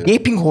like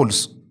gaping holes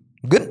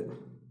ግን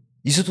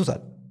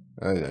ይስቱታል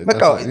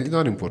በቃ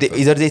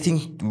either they think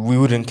we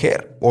wouldn't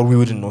care or we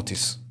wouldn't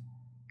notice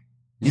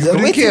you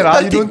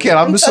don't care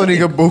I'm sorry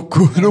ገባውኩ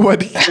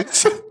nobody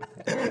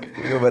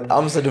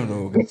በጣም ስድብ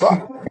ነው ገባ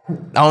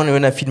አሁን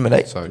የሆነ ፊልም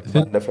ላይ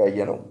ባለፈው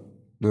ያየ ነው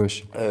እሺ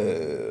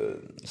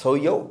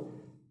ሰውየው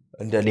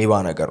እንደ ሌባ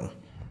ነገር ነው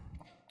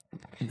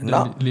እና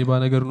ሌባ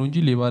ነገር ነው እንጂ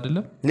ሌባ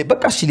አይደለም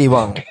በቃ እሺ ሌባ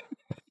ነው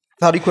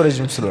ታሪኩ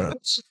ረጅም ስለሆነ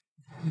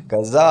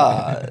ከዛ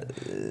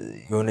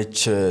የሆነች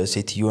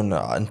ሴትዮን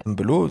እንትን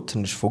ብሎ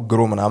ትንሽ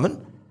ፎግሮ ምናምን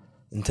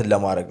እንትን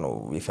ለማድረግ ነው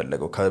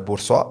የፈለገው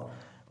ከቦርሷ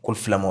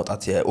ቁልፍ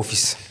ለማውጣት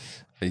የኦፊስ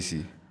አይሲ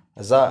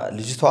እዛ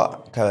ልጅቷ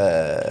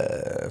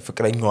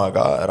ከፍቅረኛዋ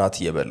ጋር ራት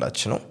እየበላች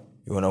ነው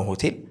የሆነ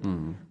ሆቴል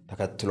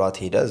ተከትሏት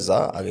ሄደ እዛ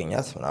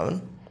አገኛት ምናምን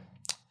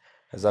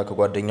እዛ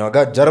ከጓደኛዋ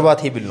ጋር ጀርባ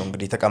ቴብል ነው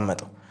እንግዲህ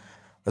ተቀመጠው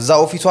እዛ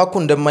ኦፊሷ እኮ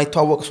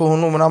እንደማይተዋወቅ ሰው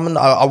ሆኖ ምናምን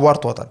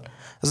አዋርቷታል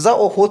እዛ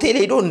ሆቴል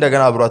ሄዶ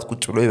እንደገና አብሯት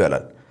ቁጭ ብሎ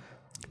ይበላል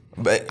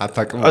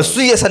እሱ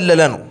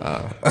እየሰለለ ነው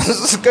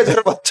እሱ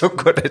ከጀርባቸው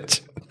ቆደች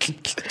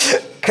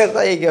ከዛ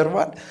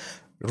ይገርማል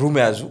ሩም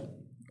ያዙ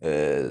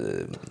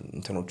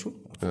እንትኖቹ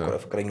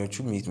ፍቅረኞቹ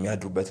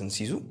የሚያድሩበትን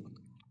ሲይዙ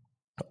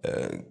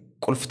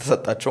ቁልፍ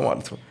ተሰጣቸው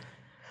ማለት ነው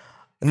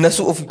እነሱ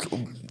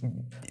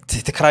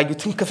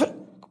ተከራዩትን ክፍል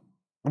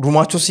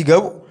ሩማቸው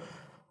ሲገቡ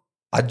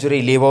አጅሬ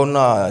ሌባውና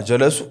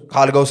ጀለሱ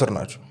ካልጋው ስር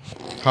ናቸው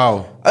ሃው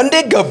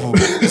እንዴት ገቡ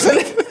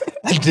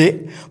እንዴ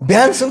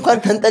ቢያንስ እንኳን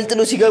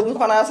ተንጠልጥሎ ሲገቡ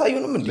እንኳን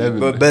አያሳዩንም እንዴ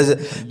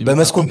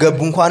በመስኮት ገቡ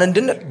እንኳን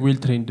እንድንል ዌል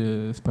ትሬንድ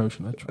ስፓዮች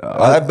ናቸው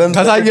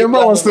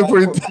ታታየማ ዋስተ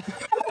ፖይንት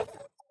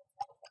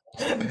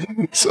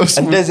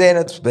እንደዚህ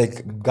አይነት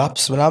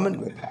ጋፕስ ምናምን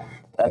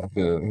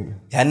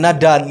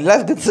ያናዳል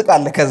ግን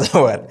ትስቃለህ ከዛ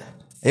በኋላ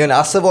ይሄን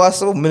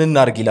አስበው ምን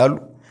እናርግ ይላሉ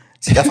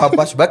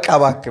ሲጠፋባች በቃ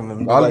ባክም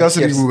አልጋ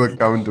ስሪቡ በቃ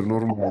ምንድን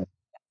ኖርማል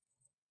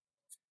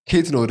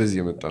ኬት ነው ወደዚህ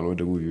የመጣ ነው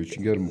ወደ ሙቪዎች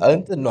ይገርም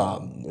እንትን ነው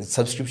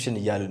ሰብስክሪፕሽን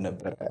እያለ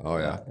ነበር አዎ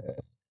ያ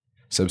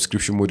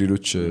ሰብስክሪፕሽን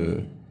ሞዴሎች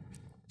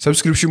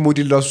ሰብስክሪፕሽን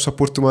ሞዴል ራሱ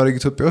ሰፖርት ማድረግ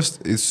ኢትዮጵያ ውስጥ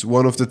ኢትስ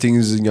ዋን ኦፍ ዘ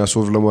ቲንግስ እኛ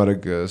ሶልቭ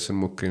ለማድረግ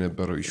ስንሞክር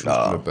የነበረው ኢሹ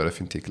ነበር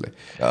ፊንቴክ ላይ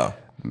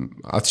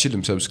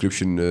አትችልም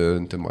ሰብስክሪፕሽን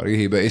እንትን ማድረግ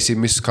ይሄ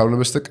በኤስኤምኤስ ካልሆነ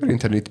በስተቀር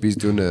ኢንተርኔት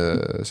ቤዝድ የሆነ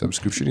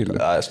ሰብስክሪፕሽን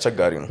የለም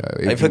አስቸጋሪ ነው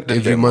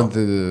ኤቭሪ ማንት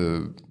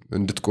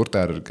እንድትቆርጥ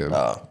አያደርግም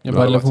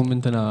ባለፈው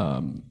እንትና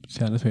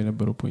ሲያነሳው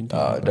የነበረው ፖይንት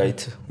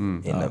ዳይት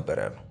የነበረ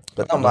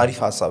በጣም አሪፍ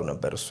ሀሳብ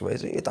ነበር እሱ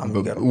በጣም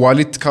የሚገርም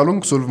ዋሌት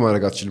ካልሆንክ ሶልቭ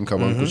ማድረግ አትችልም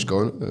ከባንኮች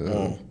ጋር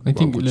አይ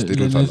ቲንክ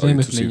ለዛ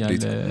ይመስለኛል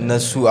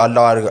እነሱ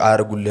አላው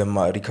አያርጉልህም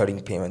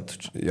ሪከሪንግ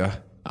ፔመንቶች ያ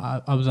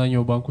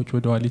አብዛኛው ባንኮች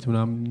ወደ ዋሌት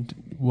ምናምን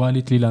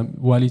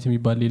ዋሌት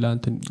የሚባል ሌላ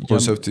እንትን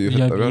ኮንሰፕት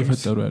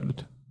እየፈጠሩ ያሉት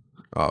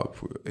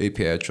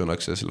ኤፒአይያቸውን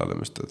አክሰስ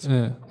ላለመስጠት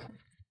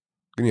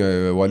ግን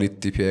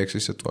ዋሌት ኤፒአይ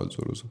አክሰስ ሰጥቷል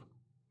ዞሮ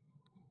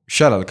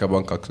ይሻላል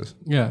ከባንክ አክሰስ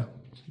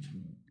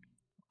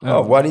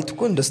ዋሌት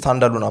እኮ እንደ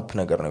ስታንዳርዱን አፕ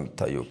ነገር ነው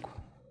የሚታየው እኮ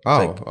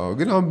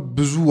ግን አሁን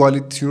ብዙ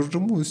ዋሌት ሲኖር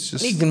ደግሞ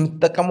እኔ ግን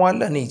የምትጠቀመው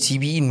አለ እኔ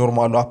ሲቢ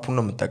ኖርማሉ አፑን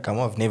ነው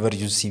የምጠቀመው I've never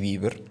used ሲቢ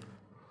ብር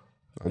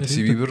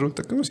ሲቢ ብር ነው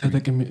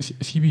የምጠቀመው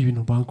ሲቢ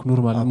ነው ባንኩ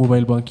ኖርማል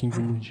ሞባይል ባንኪንግ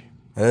ነው እንጂ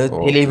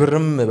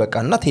ቴሌብርም በቃ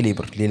እና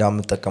ቴሌብር ሌላ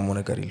የምጠቀመው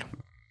ነገር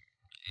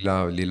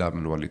የለም ሌላ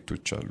ምን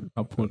ዋሌቶች አሉ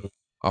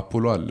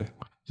አፖሎ አለ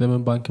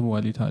ዘመን ባንክም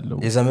ዋሌት አለው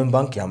የዘመን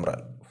ባንክ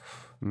ያምራል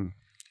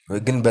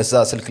ግን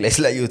በዛ ስልክ ላይ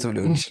ስላየሁት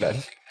ሊሆን ይችላል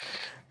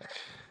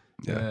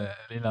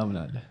ሌላ ምን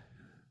አለ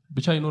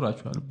ብቻ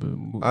ይኖራቸዋል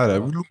አረ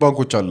ሁሉ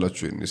ባንኮች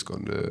አላችሁ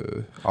እስካሁን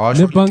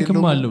ንብ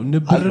ባንክም አለው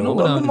ንብር ነው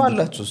ምናምን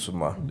አላችሁ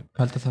እሱማ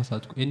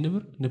ካልተሳሳትኩ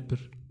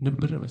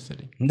ንብር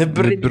መሰለኝ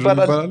ንብር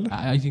ይባላል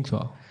አይ ቲንክ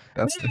ሶ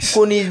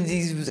ኮኒ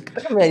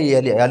ጥቅም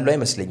ያለው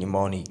አይመስለኝም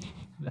አሁን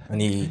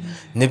እኔ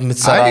ንብ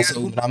ምትሰራ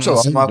ሰው ምናምን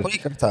ስማኮ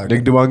ይቅርታ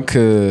ንግድ ባንክ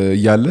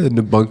እያለ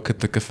ንብ ባንክ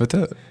ከተከፈተ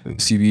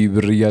ሲቢ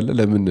ብር እያለ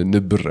ለምን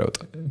ንብ ብር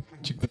ያወጣል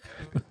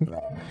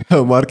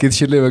ማርኬት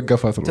ሽል ላይ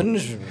መጋፋት ነው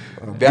ትንሽ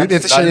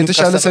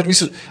የተሻለ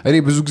ሰርቪስ እኔ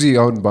ብዙ ጊዜ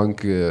አሁን ባንክ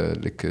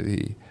ልክ ይሄ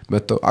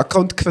መጣው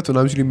አካውንት ክፈት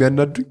ምናምን ሲሉ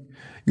የሚያናዱኝ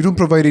you don't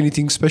provide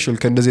anything special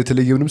ከነዚህ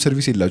የተለየ ምንም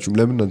ሰርቪስ የላችሁም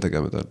ለምን እናንተ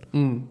ጋር መጣል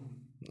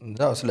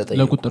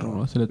ለቁጥር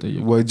ነው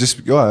ስለጠየቁ ወይ just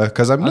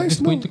ከዛም ላይ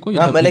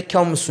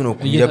መለኪያውም እሱ ነው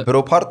የብሮ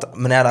ፓርት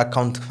ምን ያህል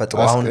አካውንት ፈጥሮ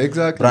አሁን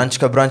ብራንች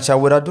ከብራንች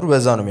ያወዳድሩ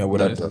በዛ ነው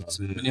የሚያወዳድሩት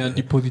ምን ያህል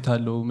ዲፖዚት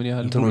አለው ምን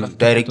ያህል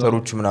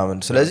ዳይሬክተሮቹ ምናምን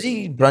ስለዚህ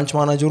ብራንች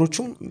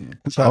ማናጀሮቹም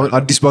አሁን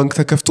አዲስ ባንክ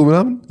ተከፍቶ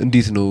ምናምን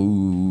እንዴት ነው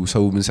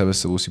ሰው ምን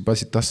ሰበስበው ሲባል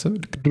ሲታሰብ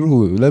ድሮ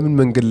ለምን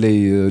መንገድ ላይ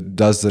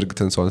ዳስ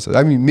ዘርግተን ሰው አንሰ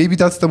I mean maybe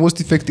that's the most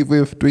effective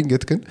way of doing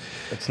it ግን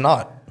it's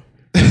not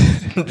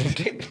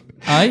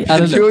አይ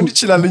ሊሆን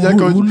ይችላል እኛ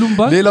ሁሉም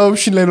ባንክ ሌላ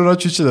ኦፕሽን ላይ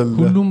ኖራችሁ ይችላል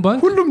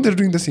ሁሉም they're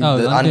doing the same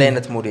አንድ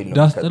አይነት ሞዴል ነው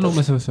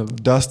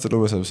ዳስጥሎ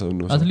መሰብሰብ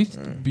ነው at least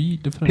be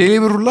different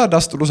ቴሌብሩላ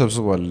ዳስጥሎ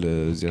ሰብስቧል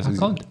እዚያ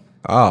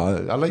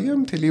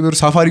አላየም ቴሌብር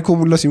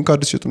ሳፋሪኮም ሁላ ሲም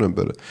ካርድ ሲሸጡ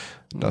ነበር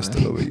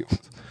ዳስጥሎ በየው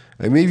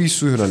maybe እሱ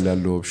ይሆናል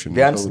ያለው ኦፕሽን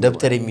ቢያንስ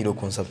ደብተር የሚለው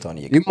ኮንሰፕት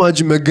አሁን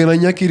ኢማጂን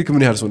መገናኛ ከሄድክ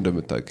ምን ያህል ሰው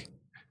እንደምታውቅ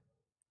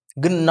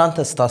ግን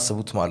እናንተ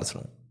ስታስቡት ማለት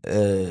ነው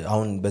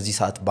አሁን በዚህ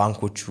ሰዓት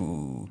ባንኮቹ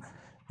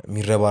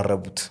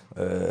የሚረባረቡት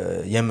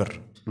የምር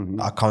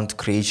አካውንት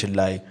ክሪኤሽን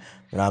ላይ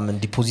ምናምን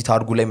ዲፖዚት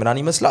አድርጉ ላይ ምናምን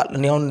ይመስላል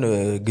እኔ አሁን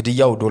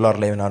ግድያው ዶላር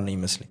ላይ ምናምን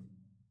ይመስለኝ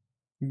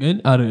ግን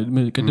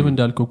ቅድም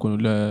እንዳልከው እኮ ነው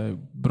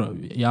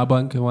ያ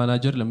ባንክ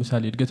ማናጀር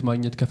ለምሳሌ እድገት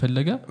ማግኘት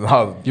ከፈለገ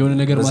የሆነ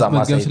ነገር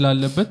ማስመዝገብ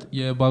ስላለበት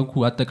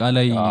የባንኩ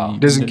አጠቃላይ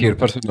doesn't care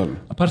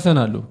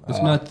ፐርሰናል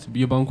እስናት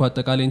የባንኩ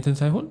አጠቃላይ እንትን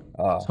ሳይሆን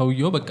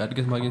ሰውየው በቃ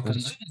እድገት ማግኘት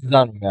እንደዛ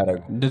ነው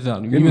የሚያደርገው እንደዛ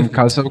ነው ግን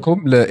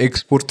ካልሰብከውም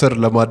ለኤክስፖርተር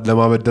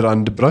ለማበደር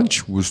አንድ ብራንች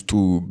ውስጡ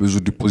ብዙ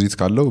ዲፖዚት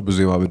ካለው ብዙ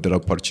የማበደር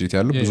ኦፖርቹኒቲ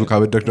ያለው ብዙ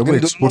ካበደር ደግሞ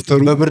ኤክስፖርተሩ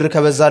በብር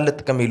ከበዛለት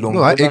ጥቅም የለውም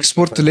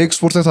ለኤክስፖርተር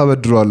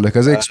ታበድረዋለህ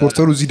ከዛ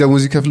ኤክስፖርተሩ እዚህ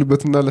ደሞዝ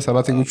ይከፍልበትና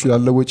ለሰራተኞቹ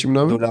ያለው ወጪ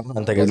ምናምን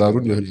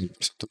ዶላሩን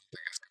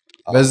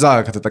በዛ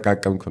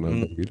ከተጠቃቀምክ ነው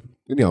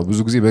ግን ያው ብዙ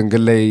ጊዜ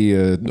መንገድ ላይ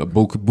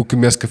ቡክ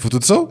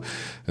የሚያስከፍቱት ሰው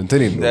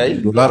እንትን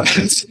ዶላር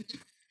 25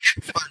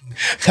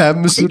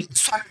 ብር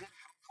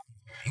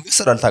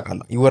ይወሰዳል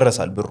ታውቃለህ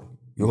ይወረሳል ብሩ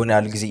የሆነ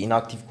ያህል ጊዜ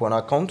ኢንአክቲቭ ከሆነ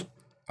አካውንቱ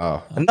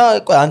እና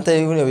አንተ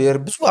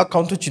ብዙ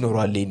አካውንቶች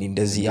ይኖራል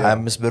እንደዚህ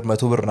 25 ብር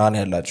 100 ብር ናን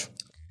ያላችሁ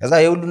ከዛ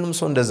የሁሉንም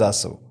ሰው እንደዛ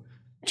አስበው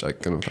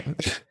ጨቅ ነው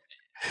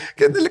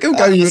ከጥልቅም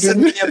ካም ይወረድ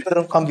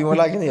እንኳን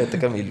ቢሞላ ግን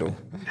ጥቅም የለውም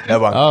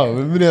ለባንክ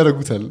ምን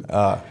ያደርጉታል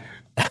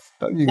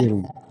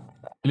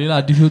ሌላ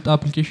አዲስ የወጣ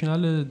አፕሊኬሽን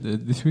አለ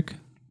this week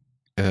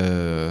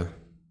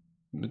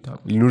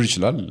ሊኖር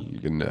ይችላል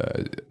ግን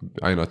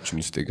አይናችን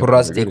ውስጥ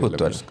ኩራስቴክ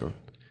ወጥቷል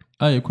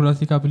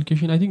ኩራስቴክ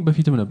አፕሊኬሽን አይ ቲንክ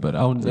በፊትም ነበር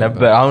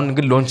አሁን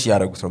ግን ሎንች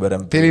ያደረጉት ነው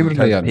በደንብ ቴሌብር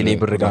ጋር አንድ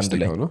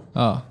ላይ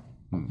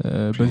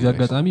በዚህ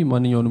አጋጣሚ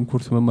ማንኛውንም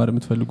ኮርስ መማር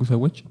የምትፈልጉ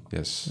ሰዎች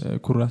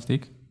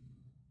ኩራስቴክ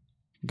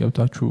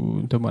ገብታችሁ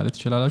እንትን ማለት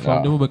ትችላላችሁ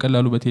አሁን ደግሞ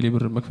በቀላሉ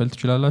በቴሌብር መክፈል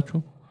ትችላላችሁ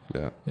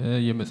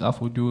የመጻፍ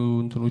ኦዲዮ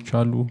እንትኖች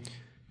አሉ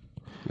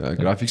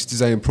ግራፊክስ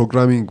ዲዛይን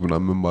ፕሮግራሚንግ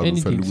ምናምን ማለት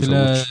ፈልጉ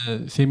ሰዎች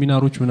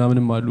ሴሚናሮች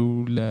ምናምንም አሉ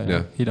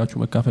ለሄዳችሁ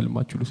መካፈል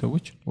የማትችሉ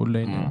ሰዎች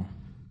ኦንላይን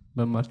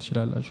መማር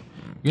ትችላላችሁ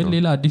ግን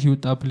ሌላ አዲስ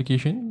የወጣ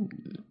አፕሊኬሽን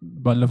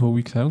ባለፈው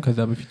ዊክ ሳይሆን ከዛ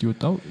በፊት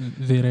የወጣው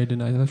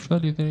ዜራይድን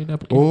አይታችሁታል የዜራይድ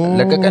አፕሊኬሽን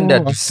ለቀቀ እንደ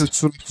አዲስ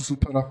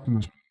ሱፐር አፕ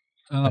ነው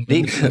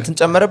እንትን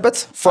ጨመረበት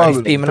አሪፍ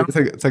ፔ ምናምን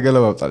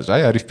ተገለባብጣለች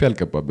አይ አሪፍ ፔ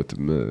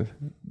አልገባበትም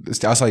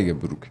እስቲ አሳየን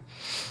ብሩክ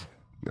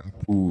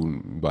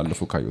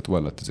ባለፈው ካየሁት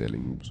በኋላ ትዝ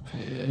ያለኝ ብዙ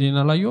ይሄን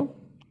አላየሁም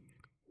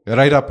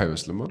ራይድ አፕ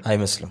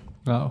አይመስልም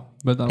አዎ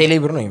በጣም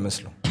ቴሌብር ነው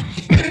የሚመስለው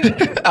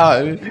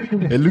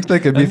it looks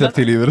like a better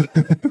Telebirr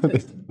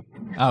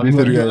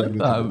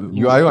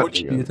UI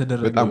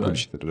በጣም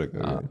ፖሊሽ ተደረገ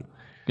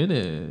ግን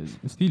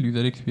ስቲል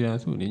ዩዘር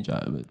ኤክስፒሪየንሱ እንጃ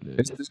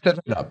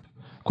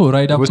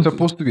ራይድ አፕ was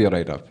supposed to be a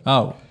ride app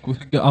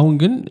አሁን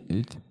ግን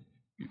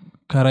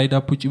ከራይድ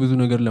አፕ ውጪ ብዙ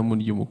ነገር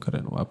ለምን እየሞከረ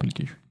ነው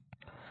አፕሊኬሽን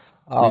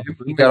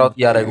ይገራው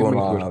ያደረገው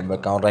ነው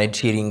በቃ ራይድ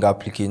ሼሪንግ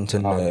አፕሊኬሽን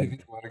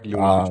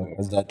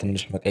እዛ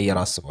ትንሽ መቀየር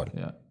አስቧል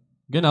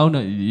ግን አሁን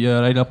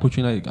የራይድ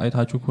አፖችን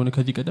አይታችሁ ከሆነ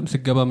ከዚህ ቀደም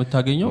ስገባ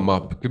የምታገኘው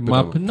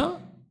ማፕ እና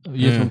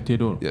የት ነው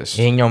የምትሄደው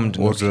ይሄኛው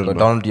ምንድነው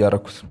ዳውንሎድ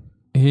ያደረኩት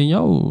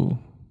ይሄኛው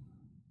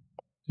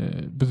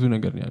ብዙ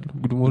ነገር ነው ያለው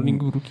ጉድ ሞርኒንግ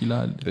ብሩክ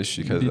ይላል እሺ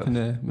ከዛ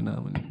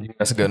ምናምን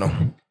ያስገነው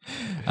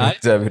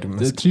እግዚአብሔር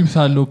ይመስገን ትሪፕስ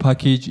አለው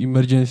ፓኬጅ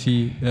ኢመርጀንሲ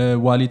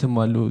ዋሌትም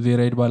አለው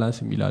ዜራይድ ባላንስ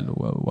የሚላለው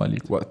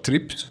ዋሌት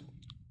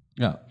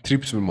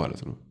ትሪፕስ ምን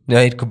ማለት ነው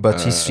ያይድክባት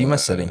ሂስትሪ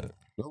መሰለኝ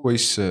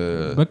ወይስ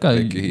በቃ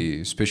ይሄ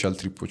ስፔሻል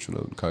ትሪፖች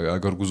ነው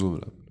ከአገር ጉዞ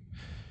ምናምን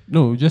ኖ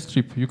ጀስት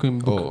ትሪፕ ዩ ካን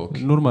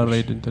ኖርማል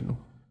ራይድ እንትን ነው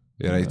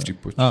የራይድ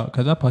ትሪፖች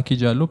ከዛ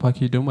ፓኬጅ አለው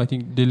ፓኬጅ ደግሞ አይ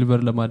ቲንክ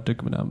ዴሊቨር ለማድረግ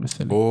ምናምን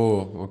መሰለኝ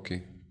ኦኬ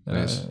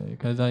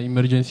ከዛ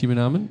ኢመርጀንሲ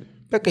ምናምን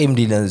በቃ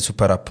ኢምዲለ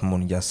ሱፐር አፕ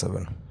ሞን ያሰበ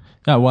ነው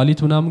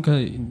ዋሌት ምናምን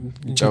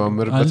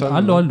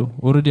ጨማምርበታል አለው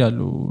ኦሬዲ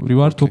አለው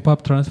ሪዋርድ ቶፕ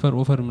አፕ ትራንስፈር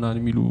ኦፈር ምናምን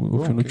የሚሉ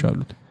ኦፕሽኖች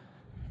አሉት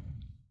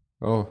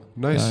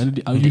ናይስ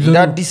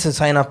አዲስ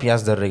ሳይን አፕ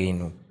ያስደረገኝ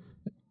ነው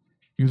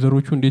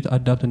ዩዘሮቹ እንዴት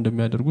አዳፕት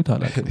እንደሚያደርጉት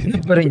አላውቅም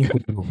ነበረኝ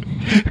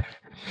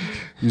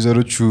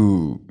ዩዘሮቹ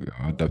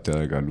አዳፕት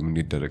ያደርጋሉ ምን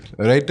ይደረግ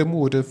ራይድ ደግሞ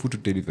ወደ ፉድ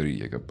ዴሊቨሪ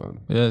እየገባ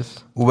ነው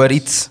ኡበር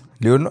ኢትስ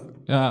ሊሆን ነው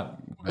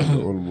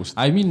ኦልሞስት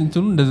አይ ሚን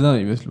እንትኑ እንደዛ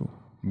ነው ይመስሉ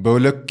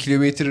በ2 ኪሎ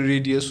ሜትር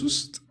ሬዲየስ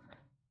ውስጥ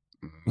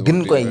ግን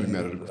ቆይ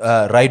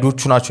ራይዶቹ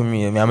ናቸው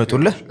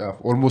የሚያመጡልህ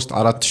ኦልሞስት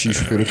 4000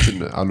 ሹፌሮችን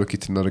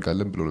አሎኬት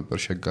እናደርጋለን ብሎ ነበር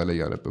ሸጋ ላይ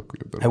ያነበብኩ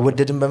ነበር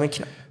አይወደድም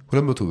በመኪና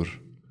 200 ብር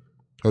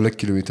 2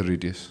 ኪሎ ሜትር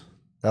ሬዲየስ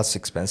that's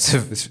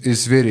expensive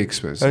it's very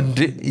expensive እንዴ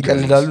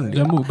ይቀልዳሉ እንዴ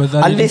ደግሞ በዛ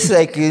አለስ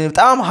ላይክ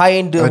በጣም ሃይ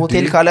ኤንድ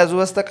ሆቴል ካላዙ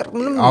በስተቀር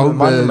ምንም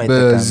ማንም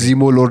አይተካም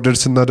በዚሞል ኦርደር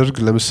ስናደርግ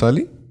ለምሳሌ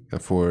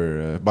for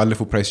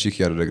ባለፈው ፕራይስ ቼክ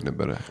ያደረግ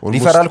ነበር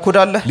ሪፈራል ኮድ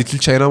አለ ሊትል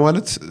ቻይና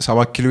ማለት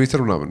 7 ኪሎ ሜትር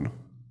ምናምን ነው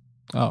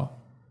አዎ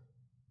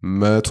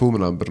 100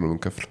 ምናምን ብር ነው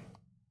የምንከፍለው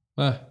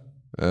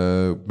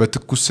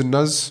በትኩስ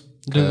ስናዝ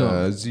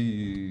እዚህ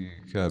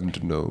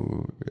ከምንድነው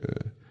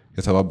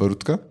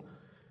የተባበሩት ጋር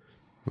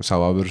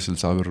 70 ብር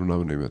 60 ብር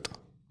ምናምን ነው የሚመጣው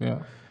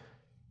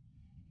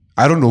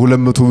I don't know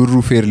 200 ብሩ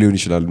ፌር ሊሆን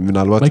ይችላል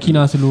ምናልባት መኪና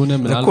ስለሆነ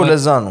ምናልባት እኮ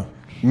ለዛ ነው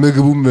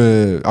ምግቡም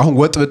አሁን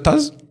ወጥ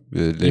ብታዝ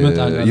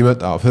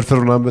ይመጣ ፍርፍር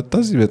ምናምን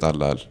ብታዝ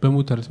ይመጣልሃል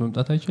በሞተርስ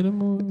መምጣት አይችልም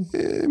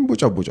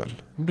እንቦጫቦጫል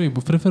እንዴ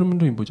ፍርፍር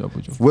ምንድነው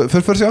እንቦጫቦጫው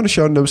ፍርፍር ሳይሆን እሺ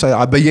አሁን ለምሳሌ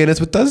በየአይነት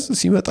ብታዝ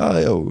ሲመጣ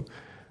ያው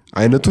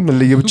አይነቱን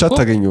ለየብቻ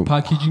ታገኘው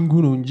ፓኬጂንጉ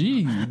ነው እንጂ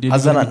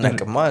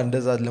አዘናናቅማ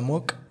እንደዛ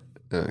ለማወቅ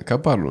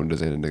ከባድ ነው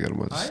እንደዚህ አይነት ነገር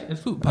ማለት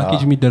እሱ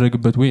ፓኬጅ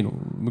የሚደረግበት ወይ ነው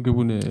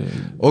ምግቡን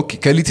ኦኬ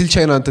ከሊትል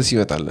ቻይና አንተ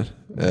ሲመጣለን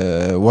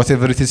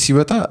whatever it is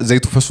ሲመጣ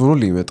ዘይቱ ፈሶ ነው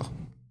ሊመጣው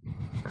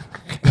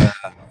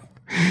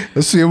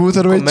እሱ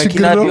የሞተር ወይ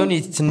ችግር ነው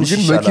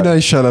ግን መኪና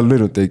ይሻላል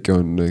ነው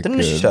ጠይቀውን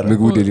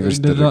ምግቡ ዴሊቨሪ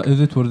ሲደረግ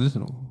እዚህ ወርድት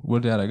ነው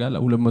ወርድ ያረጋል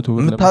 200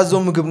 ብር ምታዘው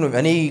ምግብ ነው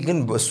እኔ ግን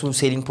እሱ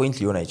ሴሊንግ ፖይንት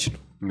ሊሆን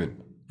አይችልም ምን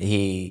ይሄ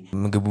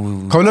ምግቡ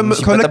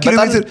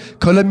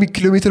ከ2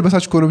 ኪሎ ሜትር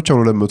በታች ከሆነ ብቻ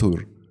ነው 200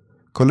 ብር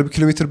ከ2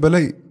 ኪሎ ሜትር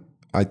በላይ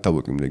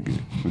አይታወቅም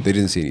ለጊዜው they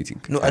didn't say anything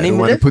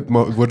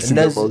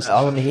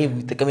አሁን ይሄ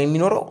ጥቅም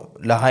የሚኖረው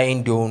ለሃይ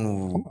ኤንድ የሆኑ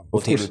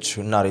ሆቴሎች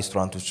እና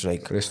ሬስቶራንቶች ላይ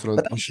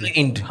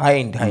ሃይ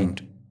ኤንድ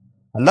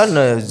አላን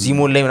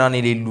ዚሞን ላይ ምናምን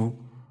የሌሉ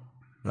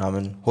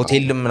ምናምን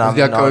ሆቴልም ምናምን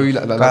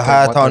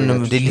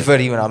ከሀያታውንም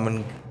ዴሊቨሪ ምናምን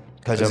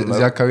ከጀመረ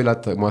እዚህ አካባቢ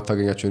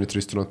ማታገኛቸው አይነት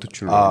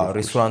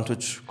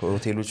ሬስቶራንቶች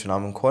ሆቴሎች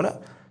ምናምን ከሆነ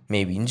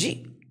ሜቢ እንጂ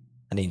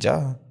እኔ እንጃ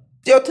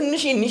ያው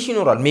ትንሽ ኒሽ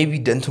ይኖራል ሜቢ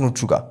እንትኖቹ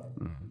ጋር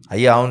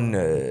አሁን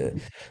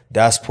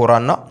ዲያስፖራ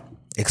እና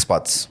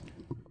ኤክስፓትስ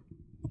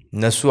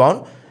እነሱ አሁን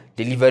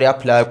ዴሊቨሪ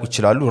አፕ ላያውቁ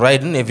ይችላሉ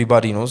ራይድን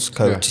ኤቭሪባዲ ኖስ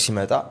ከውጭ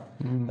ሲመጣ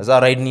እዛ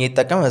ራይድን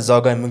እየተጠቀመ እዛው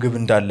ጋር ምግብ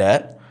እንዳለ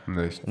ያል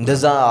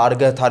እንደዛ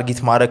አርገ ታርጌት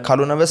ማድረግ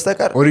ካልሆነ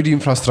በስተቀር ኦሬዲ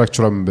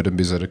ኢንፍራስትራክቸሩን በደንብ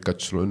ይዘረጋች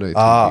ስለሆነ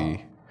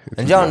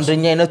እንጂ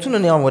እንደኛ አይነቱን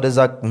እኔ አሁን ወደዛ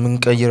ምን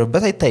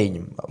ቀይርበት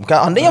አይታየኝም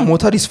አንደኛ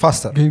ሞተር ኢስ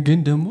ፋስተር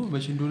ግን ደግሞ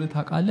መቼ እንደሆነ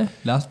ታውቃለህ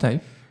ላስት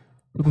ታይም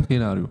ጥሩ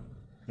ሴናሪዮ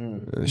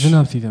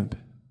ዝናብ ሲዘንብ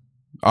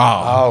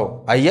አዎ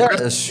አያ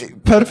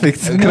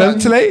ፐርፌክት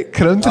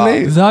ክረምት ላይ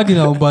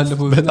ዛግናው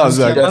ባለፈው በጣም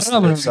ዛጋስ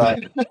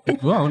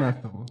አሁን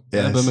አጥተው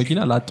በመኪና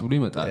ላጥ ብሎ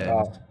ይመጣል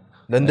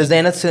ለእንደዚህ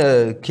አይነት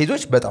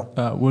ኬዞች በጣም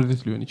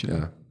ወርድት ሊሆን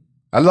ይችላል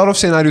a lot of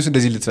scenarios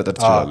እንደዚህ ልትፈጠር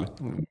ትችላለህ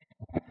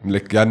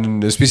ያንን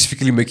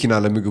ስፔሲፊካሊ መኪና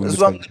ለምግብ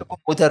እዛም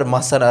ሞተር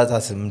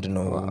ማሰራራት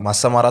ምንድነው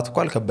ማሰማራት እኮ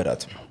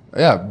አልከበዳትም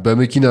ያ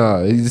በመኪና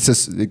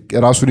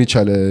ራሱን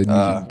የቻለ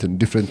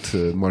ዲፈረንት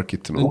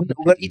ማርኬት ነው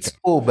ኢትስ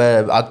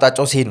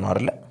በአቅጣጫው ሲሄድ ነው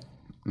አይደል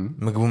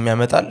ምግቡም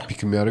ያመጣል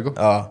ፒክ የሚያደርገው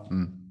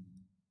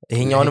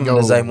ይሄኛውንም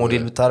ለዛይ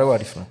ሞዴል ብታረጋው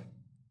አሪፍ ነው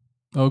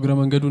አውግራ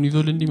መንገዱን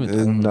ይዞል እንዲመጣ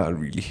not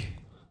really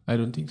I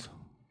don't think so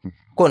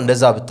እኮ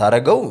እንደዛ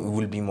ብታረጋው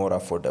will be more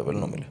affordable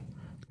ነው ማለት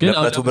ግን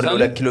 100 ብር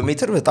 2 ኪሎ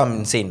ሜትር በጣም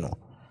ኢንሴን ነው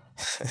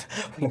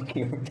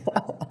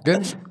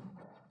ግን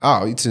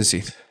it's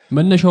insane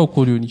መነሻው እኮ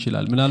ሊሆን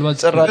ይችላል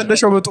ምናልባት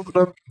መነሻው መቶ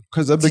ብር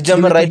ከዛ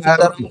በጀመር ራይት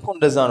ተጠራም እኮ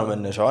እንደዛ ነው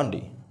መነሻው አንዴ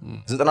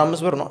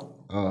 95 ብር ነው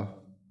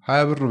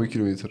 20 ብር ነው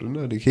በኪሎ ሜትር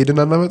እና ሄደና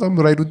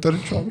እናመጣም ራይዱን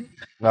ጠርቻው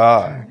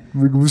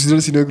ምግቡ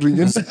ሲደርስ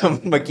ይነግሩኛል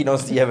መኪና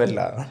ውስጥ እየበላ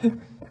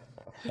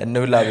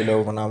እንብላ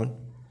ብለው ምናምን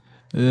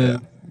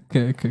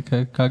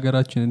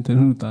ከሀገራችን እንትን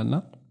እንውጣና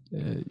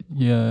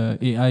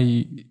የኤአይ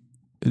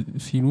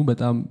ሲኑ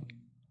በጣም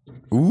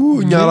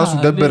እኛ ራሱ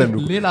ደበረን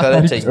ነው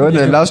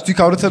ላስት ዊክ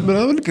አውርተን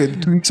ምናምን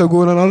ከቱ ዊክስ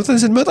አጎና አውርተን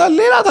ስንመጣ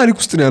ሌላ ታሪክ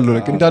ውስጥ ነው ያለው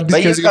እንደ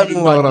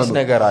አዲስ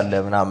ነገር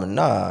አለ ምናምንና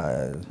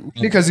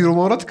ከዜሮ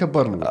ማውራት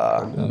ከባድ ነው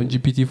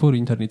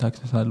GPT-4 ኢንተርኔት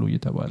አክሰስ አለው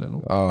እየተባለ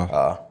ነው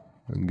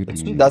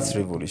እንግዲህ that's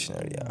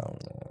revolutionary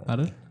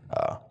አይደል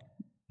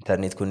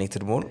ኢንተርኔት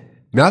ኮኔክትድ መሆኑ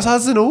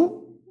የሚያሳዝነው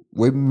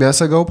ወይም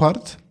የሚያሰጋው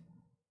ፓርት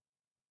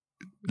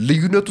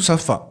ልዩነቱ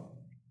ሰፋ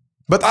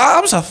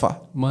በጣም ሰፋ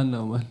ማን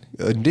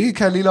እንዴ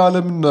ከሌላው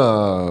ዓለምና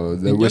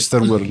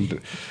ዌስተርን ወርልድ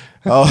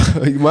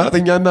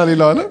ማለተኛና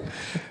ሌላው ዓለም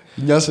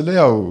እኛ ስለ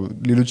ያው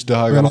ሌሎች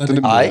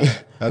ሀገራትንም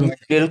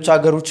ሌሎች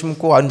ሀገሮችም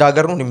እኮ አንድ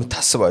ሀገር ነው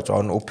የምታስባቸው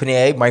አሁን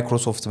OpenAI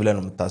ማይክሮሶፍት ብለህ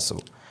ነው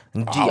የምታስበው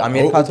እንጂ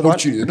አሜሪካ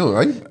ነው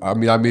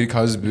አሜሪካ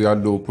ህዝብ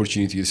ያለው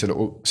ኦፖርቹኒቲ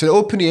ስለ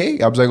OpenAI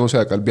አብዛኛው ሰው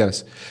ያውቃል ቢያንስ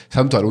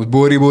ሰምቷል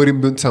በወሬም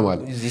ቢሆን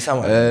ትሰማለህ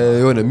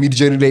የሆነ ሚድ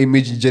ጀርኒ ላይ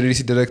ኢሜጅ ጀነሬት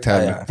ሲደረግ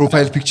ታያለህ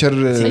ፕሮፋይል ፒክቸር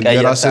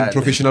የራስን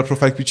ፕሮፌሽናል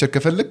ፕሮፋይል ፒክቸር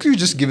ከፈለክ you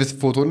just give it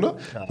ፎቶ እና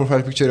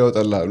ፕሮፋይል ፒክቸር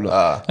ያወጣልሃል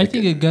I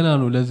think ገና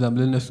ነው ለዛም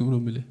ለነሱ ነው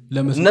የምልህ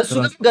ለነሱ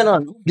ገና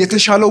ነው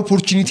የተሻለ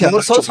ኦፖርቹኒቲ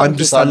ያላቸው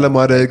አንደርስታንድ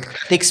ለማድረግ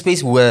ቴክ ስፔስ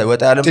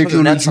ወጣ ያለ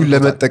ቴክኖሎጂን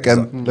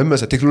ለመጠቀም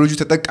ለምሳሌ ቴክኖሎጂ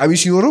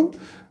ተጠቃሚ ሲኖረው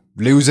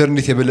ለዩዘር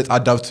እንዴት የበለጠ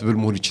አዳፕታብል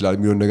መሆን ይችላል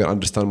የሚሆን ነገር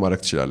አንደርስታንድ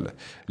ማድረግ ትችላለህ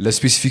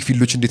ለስፔሲፊክ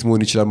ፊልዶች እንዴት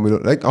መሆን ይችላል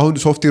like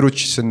አሁን ሶፍትዌሮች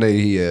ስናይ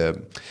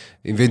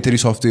ኢንቨንተሪ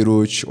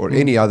ሶፍትዌሮች or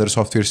any other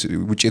softwares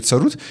which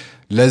የተሰሩት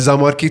ለዛ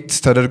ማርኬት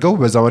ተደርገው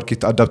በዛ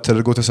ማርኬት አዳፕት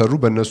ተደርገው ተሰሩ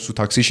በእነሱ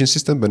ታክሴሽን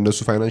ሲስተም በእነሱ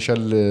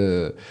ፋይናንሻል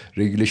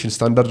ሬጉሌሽን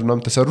ስታንዳርድ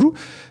ምናምን ተሰሩ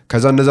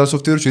ከዛ እነዛ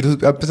ሶፍትዌሮች ወደ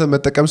ኢትዮጵያ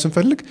መጠቀም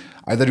ስንፈልግ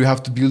either you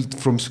have to build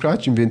from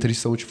scratch ኢንቨንተሪ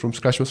ሲስተሞች from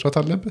scratch መስራት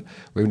አለብህ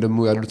ወይም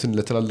ደግሞ ያሉትን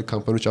ለተላልቅ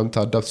ካምፓኒዎች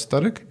አምታ አዳፕት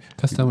ስታደርግ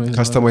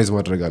ካስተማይዝ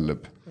ማድረግ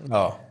አለብህ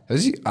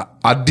እዚህ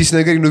አዲስ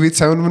ነገር ኢኖቬት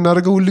ሳይሆን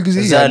የምናደርገው ሁሉ ጊዜ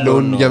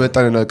ያለውን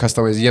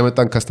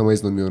እያመጣን ካስተማይዝ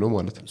ነው የሚሆነው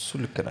ማለት ነው እሱ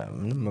ልክ ነው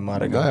ምንም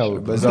ማድረግ ያው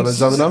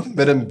በዛ ምናምን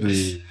በደንብ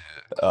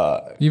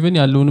ኢቨን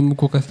ያለውንም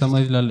እኮ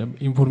ካስተማይዝ ላለ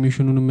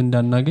ኢንፎርሜሽኑንም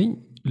እንዳናገኝ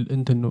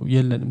እንትን ነው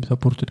የለንም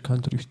ሰፖርትድ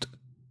ካንትሪ ውስጥ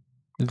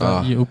እዛ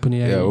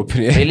የኦፕንኤአይ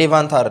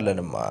ሬሌቫንት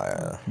አይደለንም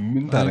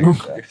ምን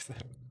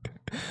ታረጋለህ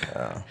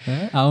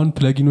አሁን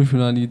ፕለጊኖች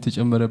ምናምን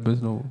እየተጨመረበት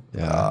ነው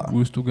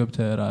ውስጡ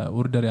ገብተህ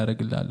ኦርደር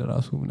ያደርግልሃል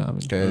ራሱ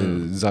ምናምን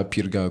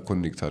ከዛፒር ጋር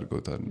ኮኔክት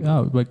አድርገውታል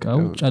ያው በቃ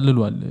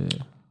ጨልሏል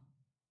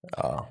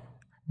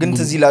ግን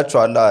ትዝ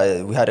ይላችኋል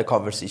we had a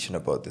conversation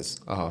about this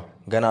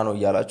ገና ነው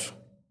እያላችሁ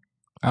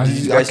Did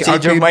you guys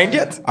change your mind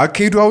yet?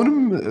 አካሄዱ አሁንም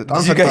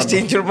Did you guys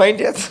change your mind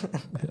yet?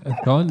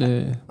 አሁን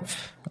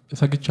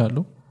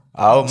ሰግቻለሁ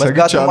አዎ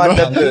መስጋትም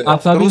አለብህ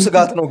ጥሩ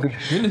ስጋት ነው ግን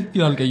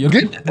አልቀየርኩም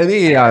ግን እኔ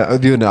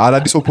የሆነ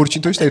አዳዲስ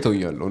ኦፖርቹኒቲዎች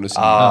ታይተውኛል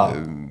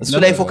እሱ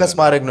ላይ ፎከስ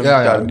ማድረግ ነው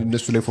የሚቻለው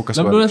እነሱ ላይ ፎከስ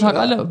ማድረግ ለምን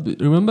ታውቃለህ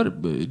ሪሜምበር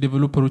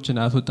ዴቨሎፐሮችን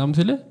አያስወጣም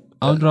ስለ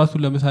አሁን ራሱ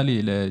ለምሳሌ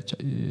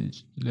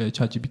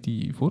ለቻትጂፒቲ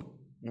 4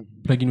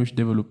 ፕለጊኖች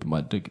ዴቨሎፕ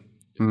ማድረግ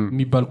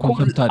የሚባል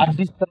ኮንሰፕት አለ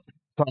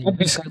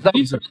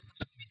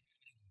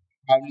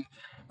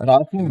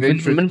ራሱ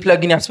ምን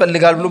ፕለጊን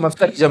ያስፈልጋል ብሎ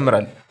መፍጠር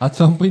ይጀምራል at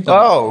some point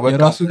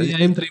የራሱ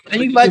አይም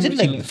ትሬኒንግ imagine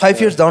like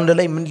 5 years down the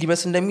line ምን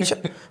ሊመስል እንደሚችል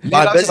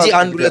በዚህ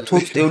አንድ ሁለት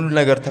ወር የሁሉ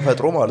ነገር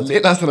ተፈጥሮ ማለት ነው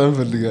ሌላ ስራ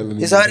እንፈልጋለን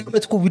የዛሬ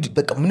ዓመት እኮ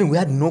በቃ ምን we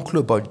had no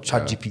clue about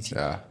ChatGPT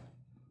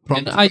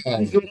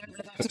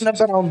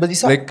ነበር አሁን በዚህ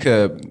ሰዓት like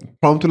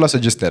prompt ላ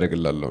suggest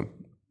ያደርግላለሁ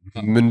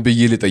ምን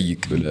ብዬ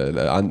ልጠይቅ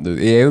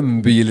AI ምን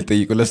ብዬ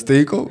ልጠይቅ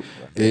ለስጠይቀው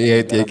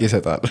AI ጥያቄ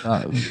ይሰጣል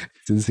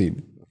insane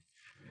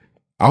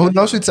አሁን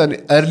ራሱ it's an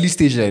early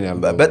stage ላይ ነው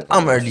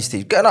በጣም early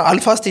stage ገና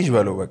አልፋ ስቴጅ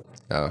በለው በቃ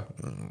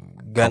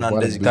ገና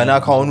እንደዚህ ገና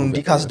ካሁኑ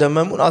እንዲህ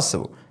ካስደመሙን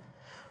አስበው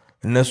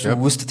እነሱ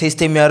ውስጥ ቴስት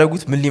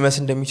የሚያደርጉት ምን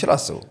ሊመስል እንደሚችል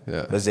አስበው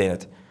በዚህ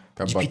አይነት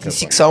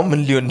GPT-6 አሁን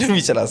ምን ሊሆን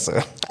እንደሚችል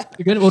አስበው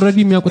ግን ኦሬዲ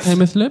የሚያውቁት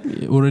አይመስልም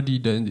ኦሬዲ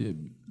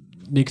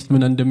ኔክስት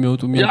ምን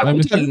እንደሚያወጡ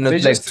አይመስልም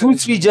like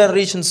 2-3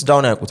 generations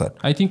down ያውቁታል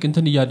I think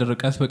እንትን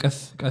እያደረቀ ቀስ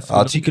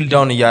trickle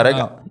down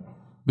እያደረገ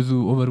ብዙ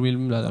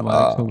ኦቨርዌልም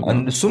ለማድረግ ሰው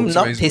እሱም እና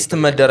ቴስት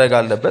መደረግ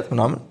አለበት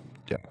ምናምን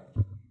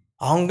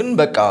አሁን ግን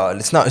በቃ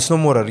it's no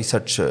more a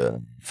research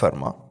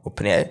firm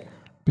OpenAI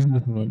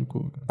ቢዝነስ ነው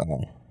እኮ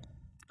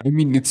I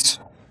mean it's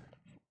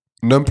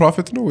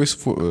non-profit no is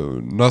for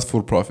not for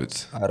profit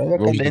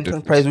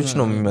enterprises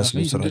ነው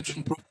የሚመስለው ስራቸው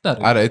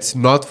it's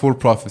not for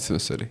profit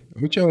necessarily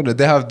which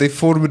they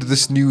formed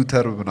this new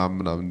term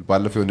ምናምን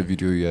ባለፈው የሆነ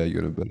ቪዲዮ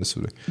ያየው ነበር እሱ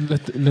ላይ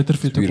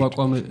ለትርፍ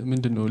የተቋቋመ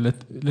ምንድነው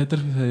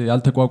ለትርፍ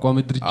ያልተቋቋመ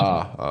ድርጅት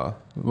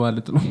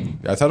ማለት ነው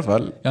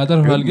ያተርፋል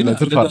ግን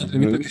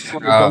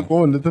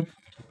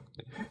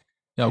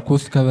ያው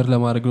ኮስት ከቨር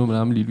ለማድረግ ነው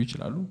ምናምን ሊሉ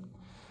ይችላሉ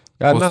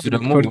ያና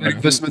ደግሞ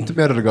ኢንቨስትመንት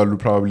ያደርጋሉ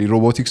probably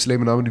robotics ላይ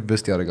ምናምን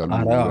ኢንቨስት ያደርጋሉ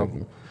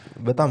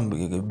በጣም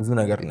ብዙ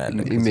ነገር ነው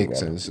ያለው it makes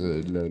sense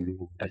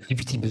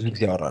GPT ብዙ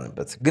ጊዜ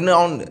ያወራንበት ግን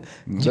አሁን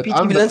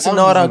GPT ብለን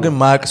ስናወራ ግን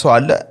ማያውቅ ሰው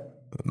አለ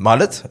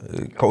ማለት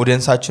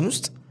ከኦዲየንሳችን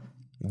ውስጥ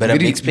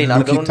በደንብ ኤክስፕሌን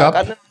አድርገው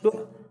እናውቃለን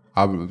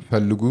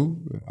ፈልጉ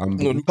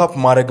ሉካፕ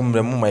ማድረግም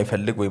ደግሞ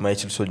ማይፈልግ ወይ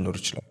ማይችል ሰው ሊኖር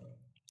ይችላል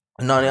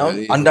እና አሁን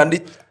አንዳንዴ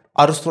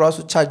አርስቱ ራሱ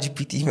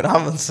ChatGPT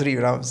ምናምን ስሪ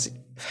ምናምን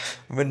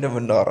ምንም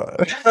እናወራ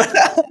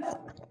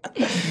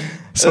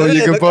ሰው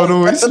እየገባ ነው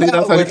ወይስ ሌላ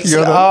ታሪክ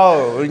ይያራ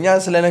እኛ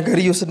ስለ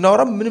ነገርየው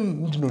ስናወራ ምንም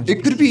ምንድነው it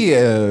could be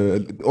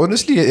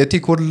honestly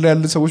የቴክ ወርልድ ላይ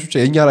ያሉ ሰዎች ብቻ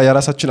የኛ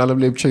የራሳችን ዓለም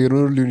ላይ ብቻ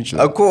ይኖሩ ሊሆን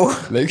ይችላል እኮ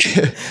like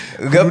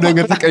ገብ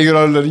ነገር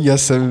ተቀይሯል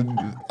ለኛሰብ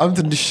አም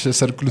ትንሽ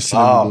ሰርክሉስ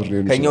ስለሚኖር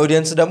ነው ከኛ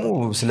ኦዲየንስ ደግሞ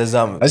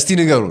ስለዛም እስቲ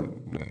ንገሩን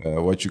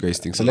what you guys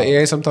think ስለ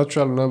AI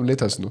ሰምታችኋል ምናምን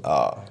ሌታስ ነው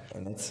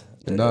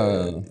እና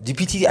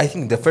GPT I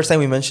think the first time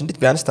we mentioned it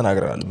ቢያንስ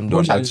ተናግረናል እንደው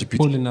ChatGPT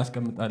ፖል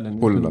እናስቀምጣለን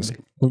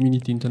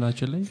ኮሚኒቲ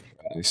እንትናችን ላይ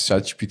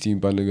ChatGPT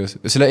ባለ ነገር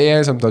ስለ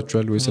AI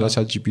ሰምታችኋል ወይ ስለ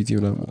ChatGPT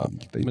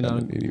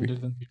ምናምን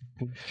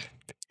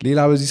ሌላ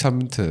በዚህ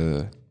ሳምንት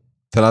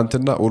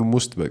ትናንትና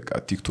ኦልሞስት በቃ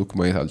ቲክቶክ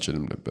ማየት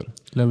አልችልም ነበር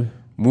ለምን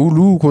ሙሉ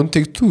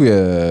ኮንቴክቱ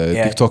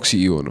የቲክቶክ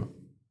ሲኢኦ ነው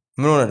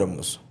ምን ሆነ ደግሞ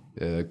እሱ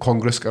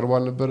ኮንግረስ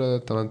ቀርቧል ነበር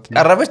ትናንትና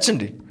ቀረበች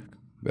እንዴ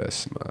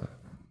በስማ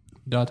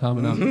ዳታ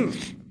ምናምን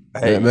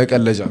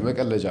መቀለጃ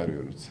ነው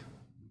የሆኑት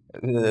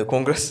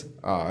ኮንግረስ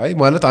አይ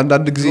ማለት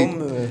አንዳንድ ጊዜ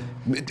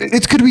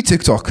it could be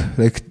TikTok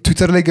like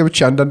Twitter ላይ ገብቼ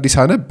አንዳንድ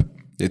ሳነብ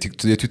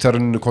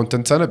የትዊተርን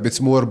ኮንተንት ሳነብ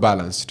it's more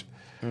balanced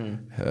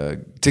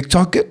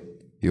TikTok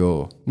yo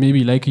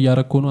maybe like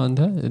ያረኮ ነው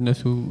አንተ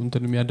እነሱ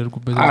እንትን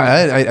የሚያደርጉበት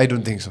I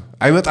don't think so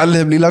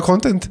አይመጣልህም ሌላ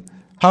ኮንተንት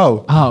how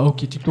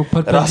okay TikTok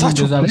purpose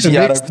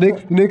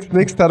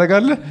next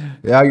ታረጋለህ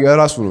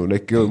ያራሱ ነው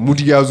like ሙድ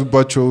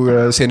ያዙባቸው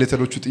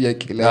ሴኔተሮቹ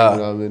ጥያቄ ላይ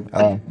ምናምን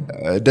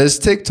does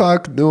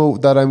TikTok know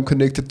that I'm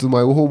connected to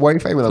my home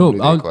Wi-Fi ምናምን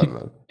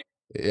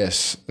yes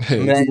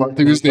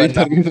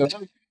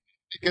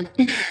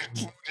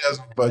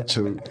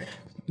ያዙባቸው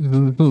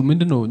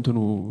ምንድነው እንትኑ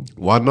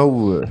ዋናው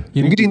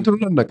እንግዲህ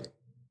እንትኑን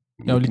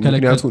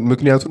አናውቅም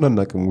ምክንያቱን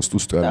አናውቅም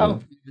ውስጥ ያለው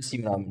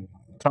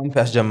ትራምፕ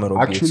ያስጀመረው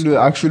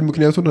actually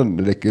ምክንያቱን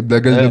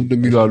ለገንዘብ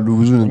እንደሚሉ አሉ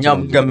ብዙ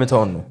እኛም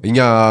ገምተው ነው እኛ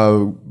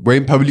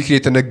ወይም ፐብሊክሊ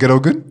የተነገረው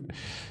ግን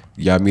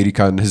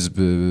የአሜሪካን ህዝብ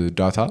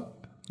ዳታ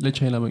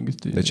ለቻይና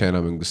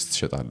መንግስት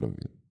ተሸጣለው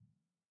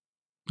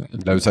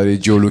ለምሳሌ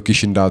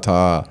ጂኦሎኬሽን ዳታ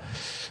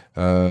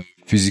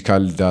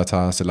ፊዚካል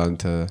ዳታ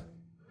ስላንተ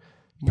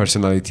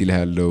ፐርሰናሊቲ ላይ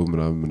ያለው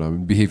ምናምን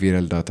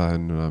ቢሄቪየራል ዳታ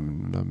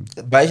ምናምን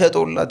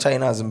ባይሸጡላ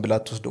ቻይና ዝም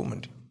ብላ ተወስደው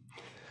እንዴ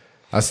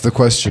That's the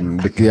question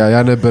ያ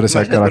ነበር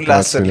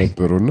ሳይከራከራቸው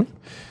ነበርና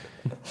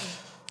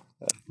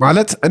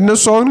ማለት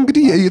እነሱ አሁን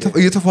እንግዲህ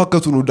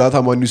እየተፋከቱ ነው ዳታ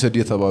ማን ይሰድ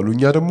የተባሉ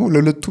እኛ ደግሞ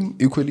ለሁለቱም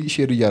ኢኩሊ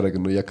ሼር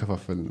እያደረግን ነው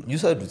ያከፋፈልን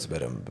ይሰዱት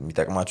በደንብ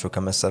የሚጠቅማቸው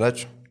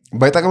ከመሰላችሁ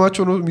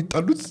ባይጠቅማቸው ነው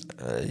የሚጣሉት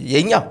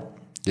የኛ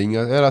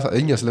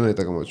ስለምን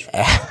አይጠቅማቸው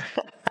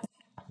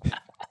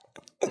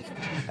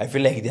I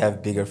feel like they have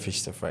bigger fish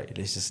to fry.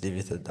 Let's just leave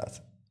it at that.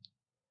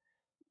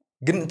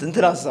 ግን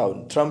እንትናሳው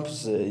ትራምፕ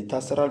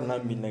ይታሰራል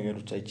ምናምን የሚል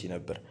ነገሮች አይቼ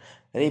ነበር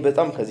እኔ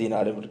በጣም ከዜና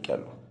አለምርቅ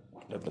ያለው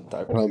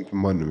ለምታውቁ ትራምፕ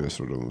ማን ነው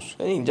የሚያስረው ደግሞ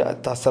እኔ እንጃ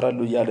ታሰራሉ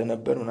እያለ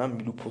ነበር ምናምን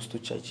የሚሉ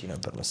ፖስቶች አይቼ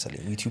ነበር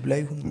መሰለኝ ዩቲዩብ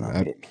ላይ ሁሉ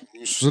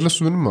ስለሱ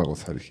ምንም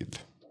ማለት ታሪክ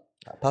የለም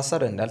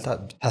ታሰረ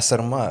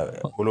ታሰርማ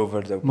all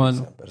over the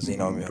place ነበር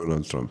ዜናው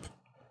ዶናልድ ትራምፕ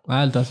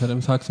አልታሰረም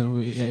ሳክስ ነው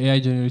AI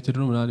ጀነሬትድ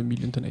ነው ምናምን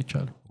የሚል እንትን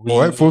አይቻለሁ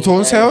ወይ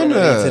ፎቶውን ሳይሆን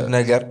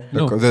ነገር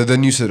the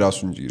news ራሱ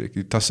እንጂ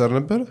ይታሰር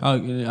ነበር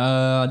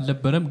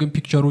አልነበረም ግን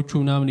ፒክቸሮቹ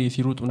ምናምን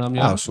ሲሮጥ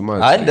ምናምን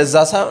አይ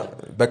እንደዛ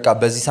በቃ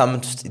በዚህ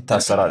ሳምንት ውስጥ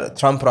ይታሰራል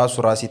ትራምፕ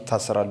ራሱ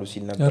ይታሰራሉ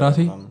ሲል ነበር ራሴ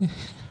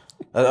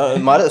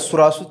ማለት እሱ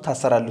ራሱ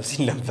ይታሰራሉ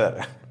ሲል ነበር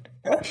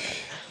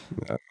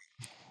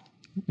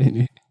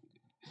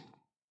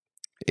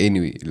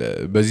anyway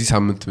በዚህ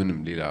ሳምንት ምንም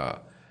ሌላ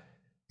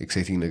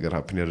ኤክሳይቲንግ ነገር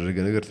ሀፕን ያደረገ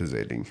ነገር ትዝ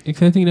አይለኝም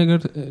ኤክሳይቲንግ ነገር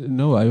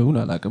ነው አይሁን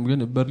አላውቅም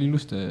ግን በርሊን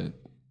ውስጥ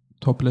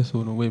ቶፕለስ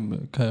ሆኖ ወይም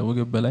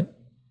ከወገብ በላይ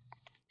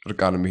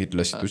እርቃን መሄድ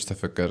ለሴቶች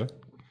ተፈቀደ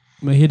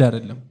መሄድ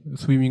አይደለም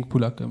ስዊሚንግ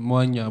ፑል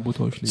መዋኛ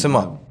ቦታዎች ላይ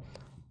ስማ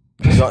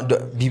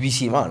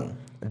ቢቢሲ ማን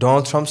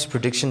Donald Trump's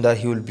prediction that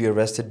he will be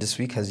arrested this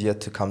week has yet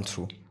to come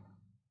true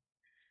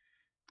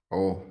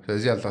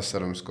ስለዚህ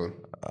አልታሰረም እስካሁን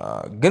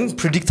ግን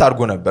ፕሪዲክት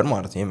አድርጎ ነበር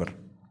ማለት ነው የምር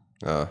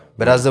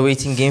But as the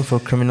waiting game for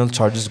criminal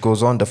charges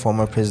goes on, the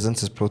former president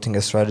is plotting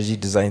a strategy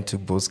designed to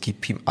both keep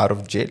him out of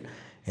jail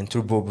and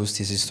turbo boost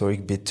his historic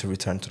bid to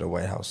return to the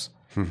White House.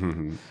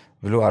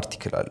 Blue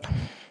article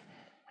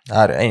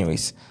አለ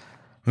anyways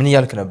ምን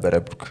ያልክ ነበር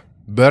ብሩክ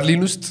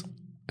በርሊን ውስጥ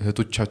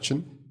እህቶቻችን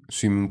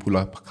ስዊሚንግ ፑል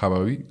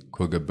አካባቢ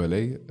ከወገብ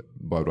በላይ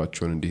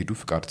ባዷቸውን እንዲሄዱ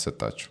ፍቃድ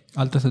ተሰጣቸው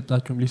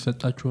አልተሰጣቸውም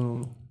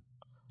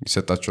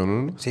ሊሰጣቸው ነው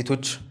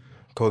ሴቶች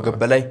ከወገብ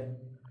በላይ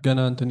ገና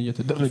እንትን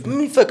እየተደረገ ምን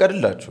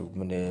ይፈቀድላችሁ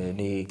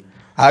እኔ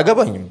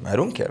አያገባኝም I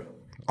don't care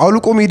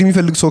አውልቆ መሄድ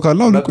የሚፈልግ ሰው ካለ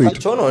አውልቆ ይሄድ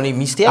ነው እኔ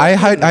ሚስቴ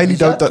አይ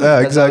ሊዳውጣ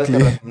ኤግዛክትሊ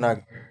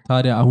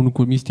ታዲያ አሁን እኮ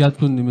ሚስቴ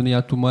ያቱን ምን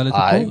ያቱ ማለት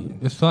እኮ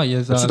እሷ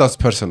የዛ that's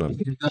personal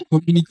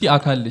ኮሚኒቲ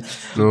አካለች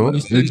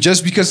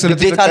just because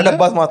ስለተጠቀለ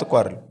አለባት ማለት እኮ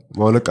አይደል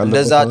ማውለቅ አለባት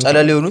እንደዛ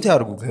ጨለል የሆኑት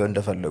ያርጉ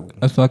እንደፈለጉ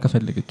እሷ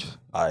ከፈለገች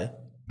አይ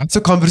That's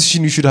a conversation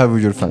you should have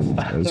with your family.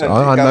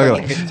 አናግራ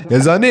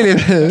የዛኔ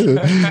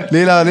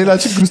ሌላ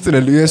ችግር ውስጥ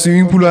ነው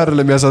የስዊሚንግ ፑል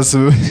አይደለም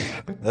የሚያሳስብ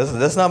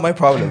That's not my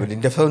problem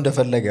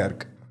እንደፈለገ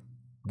ያርግ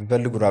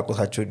ቢፈልጉ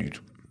ራቆታቸው ይሉ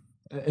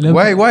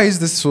why is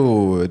this so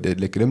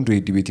like them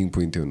debating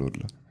point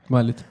ይሆናል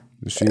ማለት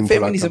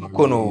ፌሚኒዝም እኮ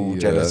ነው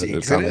ጀለሲ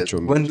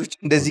ወንዶች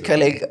እንደዚህ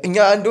ከላይ እኛ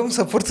እንደውም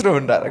ሰፖርት ነው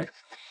እንዳደረግ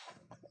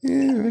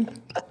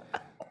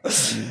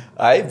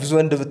አይ ብዙ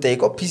ወንድ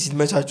ብትጠይቀው ፒስ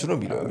ይመቻችሁ ነው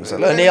የሚለው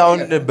እኔ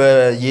አሁን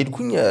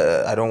በየድኩኝ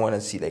I don't want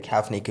to see like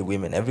half naked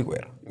women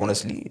everywhere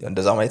honestly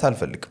እንደዛ ማየት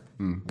አልፈልግም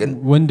ግን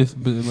ወንድስ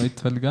ማየት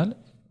ትፈልጋለህ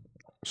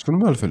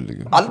እሱንም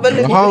አልፈልግም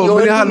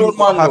የወንድ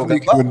ኖርማል ነው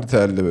ወንድ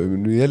ታለ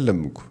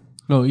የለም እኮ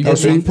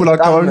ስዊሚንግ ፑል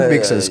አካባቢ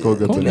ሜክ ሴንስ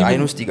ከወገብ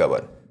አይን ውስጥ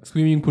ይገባል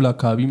ስዊሚንግ ፑል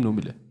አካባቢም ነው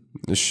የሚለው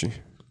እሺ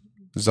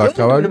እዛ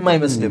አካባቢ ምንም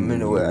አይመስልም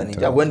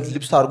ወንድ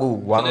ልብስ አድርጎ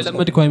ዋና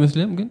ስለለመድከው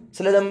አይመስልም ግን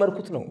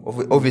ስለለመድኩት ነው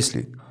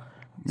obviously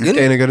ግን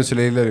አይ ነገር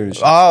ስለሌለ ሊሆን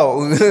ይችላል አዎ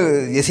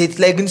የሴት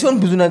ላይ ግን ሲሆን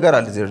ብዙ ነገር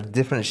አለ there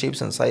different shapes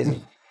and sizes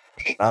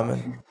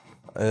አሜን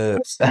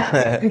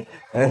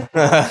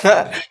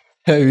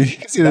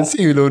ሲንሲ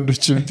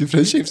ለወንዶችም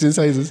different shapes and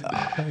sizes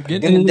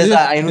ግን እንደዛ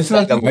አይኑስ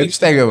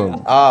አይገባም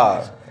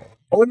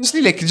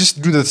honestly like just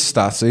do the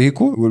stats ይሄ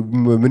እኮ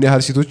ምን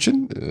ያህል ሴቶችን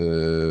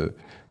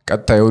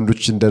ቀጣ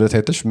የወንዶች እንደነት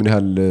አይተሽ ምን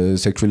ያህል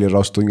ሴክሹዋሊ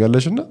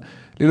ራውስቶኛለሽና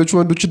ሌሎች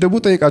ወንዶች ደግሞ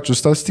ጠይቃቸው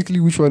statistically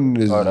which one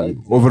is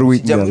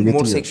overweight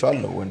more sexual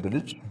ነው ወንድ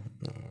ልጅ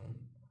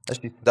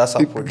እሺ that's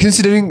up for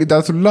considering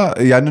that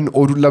ያንን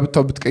ኦዱላ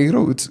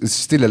ብትቀይረው it's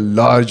still a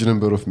large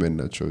number of men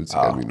ናቸው እዚህ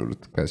ጋር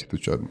የሚኖሩት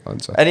ከሴቶች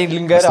አንፃር እኔ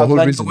ልንገር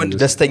አብዛኛው ወንድ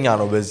ደስተኛ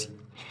ነው በዚህ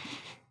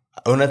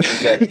እውነት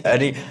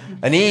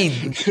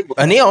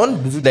እኔ አሁን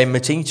ብዙ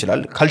ላይመቸኝ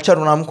ይችላል ካልቸር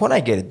ምናምን ከሆነ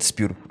I get it it's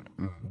beautiful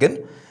ግን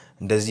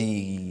እንደዚህ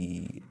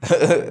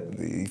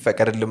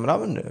ይፈቀድልም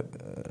ምናምን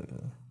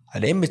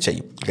አለኝ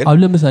መቸይም ግን አሁን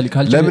ለምሳሌ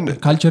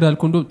ካልቸር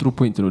ያልኩ እንደው ጥሩ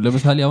ፖይንት ነው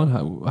ለምሳሌ አሁን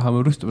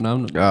ሀመር ውስጥ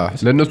ምናምን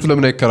ለነሱ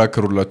ለምን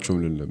አይከራከሩላችሁም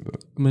ልንለምበር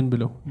ምን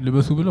ብለው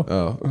ልበሱ ብለው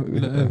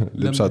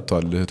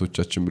ልብሳቷል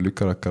እህቶቻችን ብለው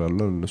ይከራከራሉ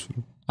እነሱ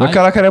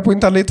መከራከሪያ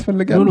ፖይንት አለ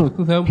የተፈለገ ነው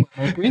እሱ ሳይሆን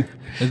ፖይንት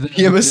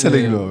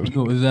የመሰለኝ ነው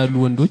እዛ ያሉ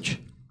ወንዶች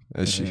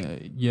እሺ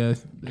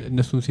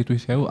የእነሱን ሴቶች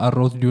ሳይሆን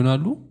አራውት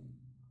ሊሆናሉ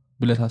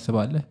ብለህ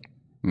ታስባለህ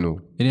ነው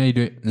እኔ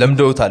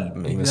ለምደውታል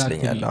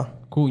ይመስለኛል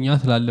ኮኛ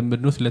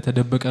ስላለምድ ነው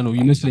ስለተደበቀ ነው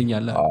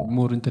ይመስለኛል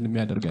ሞር እንትን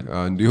የሚያደርጋል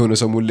አንድ የሆነ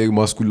ሰሞን ላይ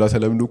ማስኩላ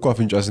ተለምዶ እኮ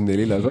አፍንጫ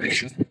እንደሌላ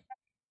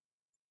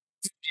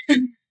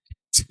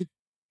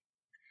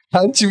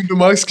አንቺ ምን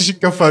ማስክሽ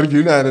ከፋር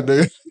ግን አይደለ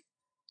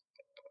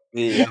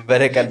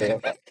በረከል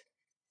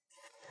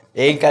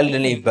ይሄን ቀልድ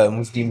እኔ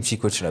በሙስሊም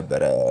ቺኮች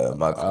ነበረ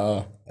ማቅ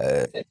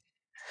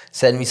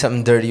send me some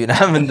dirty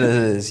ምናምን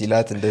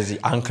ሲላት እንደዚህ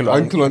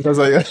አንክሏን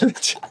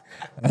ታሳያለች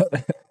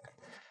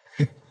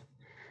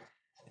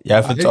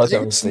ያፍጫጫ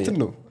መስለኝ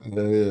ነው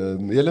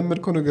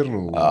የለመድከው ነገር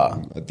ነው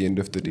at the end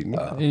of the day ነው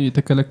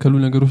የተከለከሉ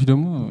ነገሮች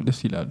ደግሞ ደስ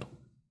ይላሉ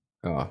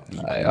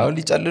አሁን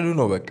ሊጨልሉ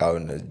ነው በቃ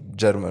አሁን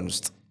ጀርመን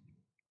ውስጥ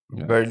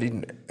በርሊን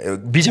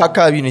ቢጫ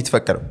አካባቢ ነው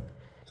የተፈቀረው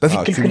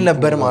በፊት ክልክል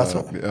ነበር ማለት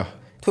ነው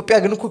ኢትዮጵያ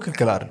ግን እኮ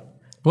ክልክል አይደል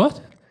what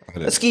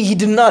እስኪ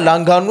ሂድና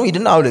ላንጋኖ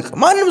ሂድና አውልቅ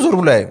ማንንም ዞር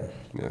ብሎ አይ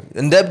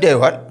እንደ እብድ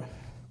አይዋል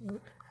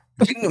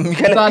ግን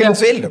የሚከለክል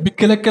ሰው የለም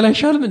ቢከለከል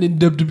አይሻልም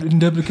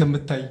እንደብድ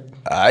ከምታይ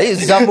አይ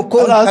እዛም እኮ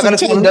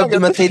ተከለክል እንደብድ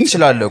መታየት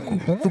ይችላል እኮ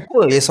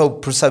የሰው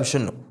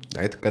ፐርሰፕሽን ነው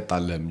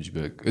አይተቀጣለህ እንጂ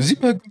እዚህ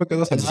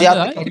በቀጣታ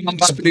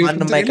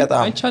ማንንም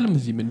አይቀጣም አይቻልም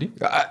እዚህም እንዴ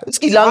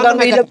እስኪ ላንጋኖ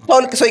ሂደህ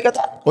ታውልቅ ሰው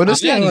ይቀጣል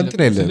honestly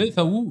እንትን አይደለም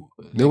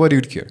nobody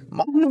would care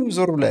ማንንም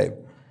ዞር ብሎ አይ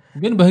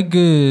ግን በህግ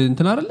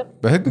እንትን አይደለም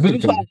በህግ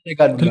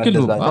ክልክል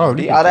ነው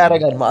አራ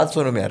ያረጋል ማለት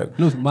ሰው ነው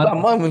የሚያደርገው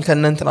ማማ ምን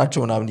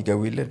ከነንትናቸው ምናምን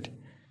ይገቡ ይለድ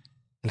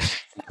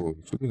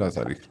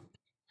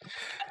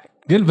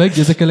ግን በህግ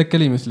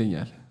የተከለከለ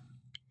ይመስለኛል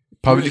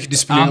ፐብሊክ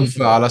ዲስፕሌይ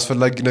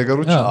አላስፈላጊ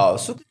ነገሮች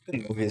እሱ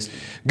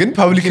ግን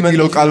ፐብሊክ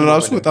የሚለው ቃል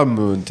ራሱ በጣም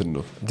እንትን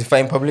ነው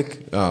ዲፋይን ፐብሊክ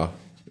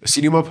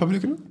ሲኒማ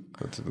ፐብሊክ ነው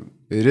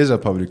it is a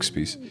public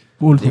space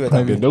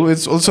private. no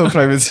it's also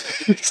private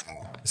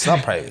it's not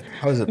private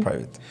how is it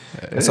private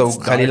so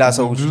ከሌላ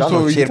ሰው ጋር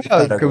ሼር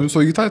ከብዙ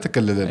ሰው እይታ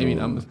ተከለለ I mean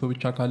አምስት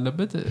ብቻ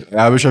ካለበት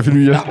አበሻ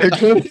ፊልም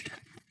እያደረገ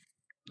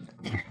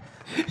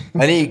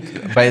እኔ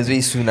ባይዘይ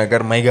እሱ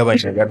ነገር ማይገባኝ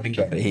ነገር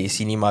ድንገት ይሄ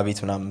ሲኒማ ቤት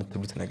ምናምን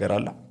የምትሉት ነገር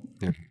አለ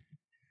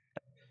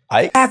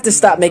I have to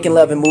stop making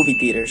love in movie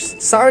theaters.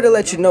 Sorry to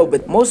let you know,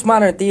 but most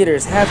modern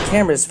theaters have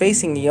cameras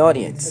facing the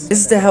audience.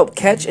 This is to help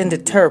catch and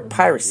deter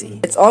piracy.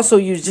 It's also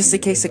used just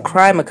in case a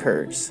crime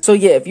occurs. So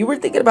yeah, if you were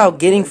thinking about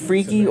getting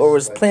freaky or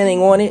was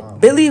planning on it,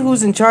 Billy,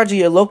 who's in charge of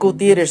your local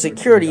theater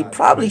security,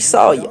 probably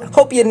saw you.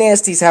 Hope your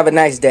nasties have a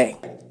nice day.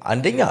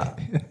 አንደኛ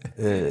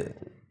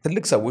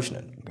ትልቅ ሰዎች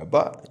ነን ገባ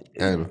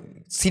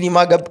ሲኒማ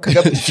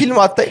ከገብ ፊልም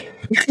አታይ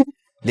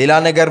ሌላ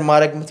ነገር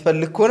ማድረግ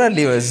የምትፈልግ ከሆነ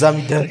እዛም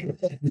ይደረግ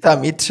በጣም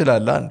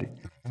ይትችላል አንዴ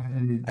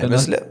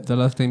አይመስልም the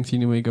last time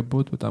ሲኒማ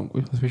የገባሁት በጣም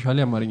ቆይ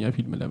ስፔሻሊ አማርኛ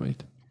ፊልም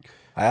ለማየት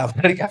አይ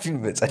አማርኛ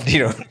ፊልም ጸዲ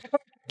ነው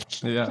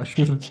ያ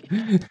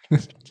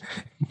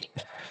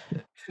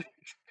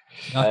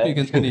አይ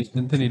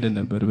እንትን ሄደን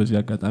ነበር በዚህ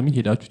አጋጣሚ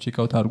ሄዳችሁ ቼክ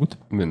አውት አድርጉት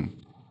ምን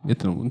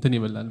የት ነው እንትን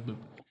ይበላል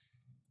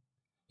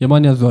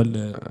የማን ያዘዋል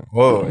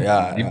ያ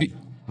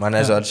ማን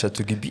ያዘዋል ሸቱ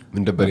ግቢ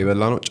ምን ነበር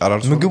የበላ ነው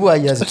ጫራርሱ ምግቡ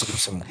አያዘች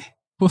ስሙ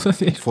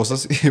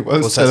ፎሰስ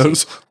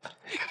ጨረርሱ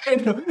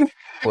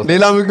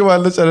ሌላ ምግብ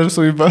አለ ጨረርሱ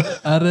ይባል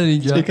አረ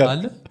እንጃ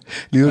አለ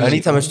እኔ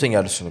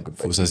ተመችቶኛል እሱ ምግብ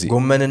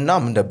ጎመንና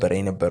ምን ነበር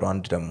የነበረው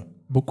አንድ ደግሞ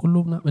በቆሎ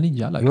ምናምን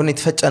እንጃ አላ የሆነ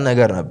የተፈጨ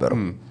ነገር ነበር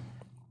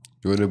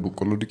የሆነ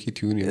በቆሎ ዱቄት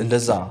ይሁን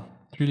እንደዛ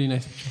really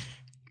nice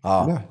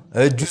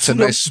juice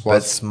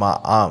that's my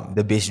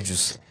the best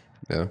juice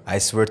I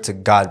swear to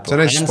God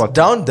bro hands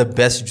down the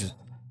best juice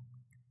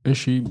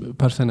እሺ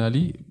ፐርሰናሊ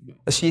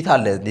እሺ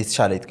ታለ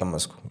ለተሻለ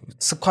የተቀመስኩ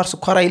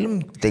ስኳር አይልም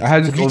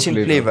rich in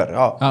flavor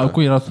እኮ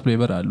የራሱ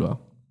ፍሌቨር አለው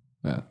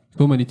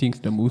so many things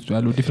ደግሞ ውስጥ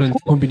ያለው different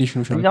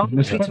combinations አሉ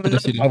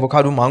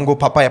አቮካዶ ማንጎ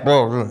ፓፓያ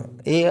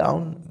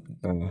አሁን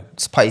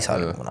ስፓይስ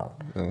አለ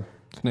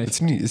ምናምን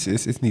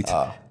it's neat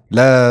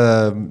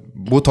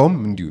ለቦታውም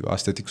እንዲሁ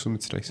አስቴቲክሱም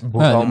ትራይስ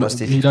ቦታውም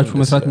ሄዳችሁ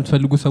መስራት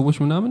የምትፈልጉ ሰዎች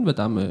ምናምን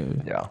በጣም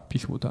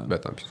ፒስ ቦታ ነው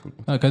በጣም ፒስ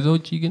ከዛ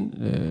ውጪ ግን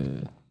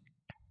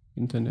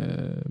እንትን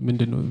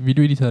ምንድነው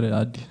ቪዲዮ ኤዲተር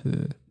አዲስ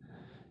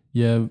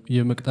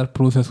የመቅጠር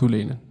ፕሮሰሱ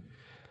ላይ ነን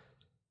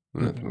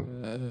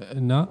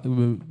እና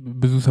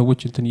ብዙ ሰዎች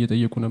እንትን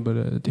እየጠየቁ ነበር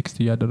ቴክስት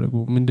እያደረጉ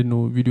ምንድነው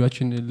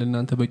ቪዲዮአችን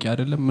ለእናንተ በቂ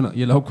አይደለም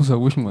የላኩ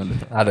ሰዎች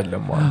ማለት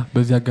አይደለም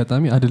በዚህ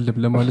አጋጣሚ አይደለም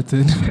ለማለት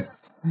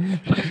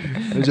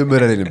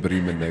መጀመሪያ ላይ ነበር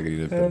ይመናገር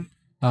ነበር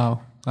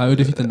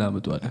ወደፊት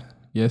እናመጣዋለን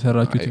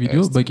የሰራችሁት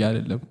ቪዲዮ በቂ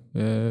አይደለም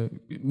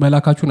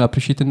መላካችሁን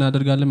አፕሪሺየት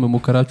እናደርጋለን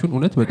መሞከራችሁን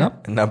እውነት በጣም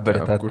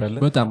እናበረታታለን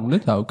በጣም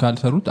እውነት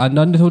ካልሰሩት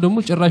አንዳንድ ሰው ደግሞ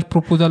ጭራሽ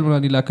ፕሮፖዛል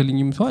ምናምን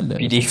ይላከልኝም ሰው አለ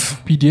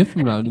ፒዲኤፍ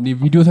ምናምን እኔ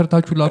ቪዲዮ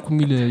ሰርታችሁ ላኩ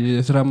የሚል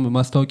የስራ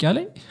ማስታወቂያ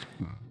ላይ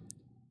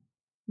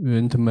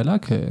እንትን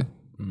መላክ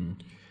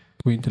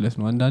ፖይንትለስ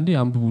ነው አንዳንዴ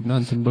አንብቡና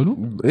እንትን በሉ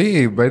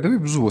ይሄ ባይ ዘ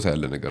ዌይ ብዙ ቦታ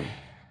ያለ ነገር ነው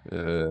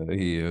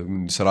ይሄ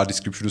ስራ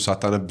ዲስክሪፕሽኑ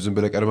ሳታነብ ዝም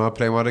ብለህ ቀድመህ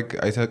አፕላይ ማድረግ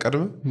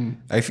አይተቀድመ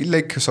I feel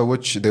like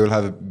ሰዎች they will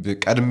have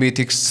ቀድሜ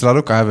ቴክስት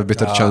ስላለው I have a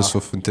better chance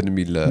of እንትን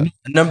የሚል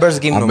numbers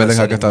game ነው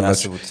አመለካከት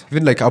አላቸው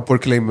even like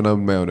Upwork ላይ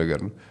ምናምን ማየው ነገር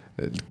ነው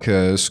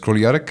ስክሮል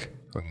ያረክ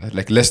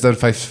like less than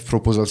 5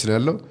 proposals ነው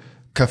ያለው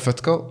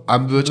ከፈትከው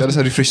አንብበህ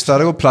ጨርሰህ ሪፍሬሽ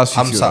ታደርገው ፕላስ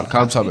 50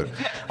 ከ50 ብር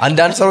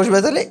አንዳንድ ሰዎች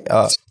በተለይ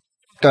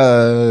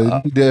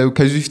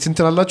ከዚህ ፊት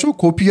እንትን አላቸው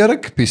ኮፒ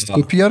ያረክ ፔስት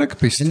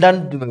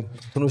አንዳንድ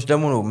እንትኖች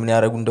ደግሞ ነው ምን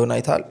ያደርጉ እንደሆነ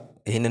አይታል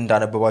ይሄን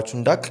እንዳነበባችሁ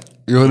እንዳቅ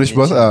የሆነች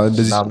ቦታ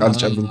እንደዚህ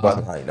አልጨምርባት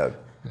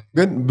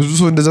ግን ብዙ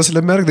ሰው እንደዛ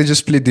ስለሚያደርግ they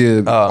just play the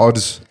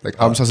odds like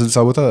 50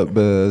 60 ቦታ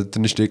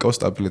በትንሽ ደቂቃ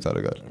ውስጥ አፕዴት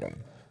ታደርጋለህ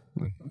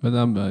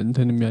በጣም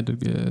እንትን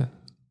የሚያደርግ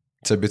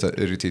ሰቤታ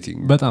ኢሪቴቲንግ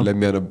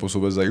ለሚያነበው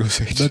ሰው በዛ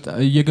ይወሰድ በጣም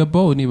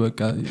እየገባው እኔ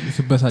በቃ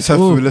ስበሳጭ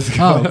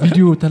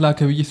ቪዲዮ ተላከ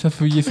ብዬ ሰፍ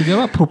ብዬ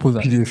ስገባ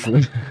ፕሮፖዛል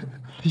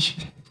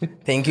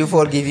thank you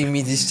for giving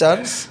me this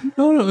chance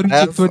no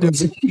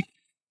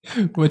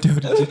ወዲያው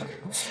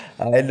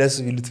አይ ለሱ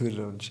ይሉት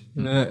ነው እንጂ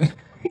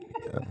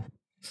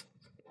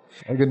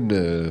ግን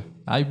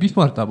አይ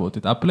ቢስማርት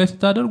አባውት አፕላይ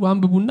ስታደርጉ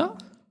አንብቡና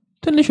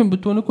ትንሽም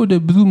ብትሆን እኮ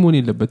ብዙ መሆን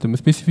የለበትም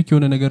ስፔሲፊክ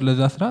የሆነ ነገር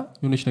ለዛ ስራ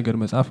የሆነች ነገር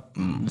መጻፍ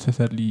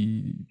necessarily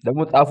ደግሞ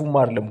ጣፉም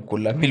አይደለም እኮ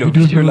ለሚለው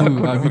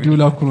ቪዲዮ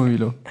ላኩ ነው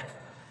የሚለው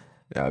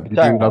ያ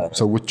ቪዲዮ ላኩ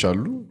ሰዎች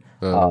አሉ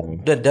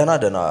ደና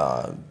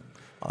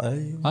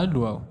አሉ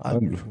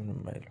አሉ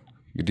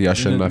እንግዲህ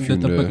አሸናፊውን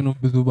እንደጠበቅነው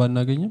ብዙ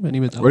ባናገኝም እኔ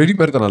በጣም ኦሬዲ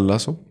መርጠናል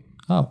ሰው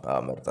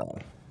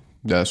መርጠናል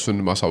እሱን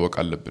ማሳወቅ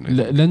አለብን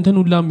ለእንትን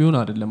ሁላም ይሆን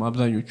አይደለም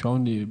አብዛኞቹ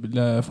አሁን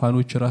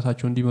ለፋኖች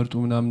ራሳቸው እንዲመርጡ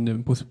ምናምን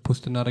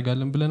ፖስት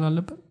እናደርጋለን ብለን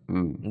አልነበር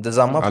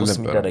እንደዛማ ፖስት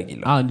የሚደረግ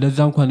ይላል ለዛ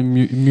እንኳን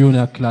የሚሆን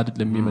ያክል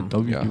አይደለም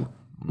የመጣው ቪዲዮ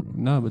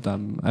እና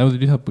በጣም I was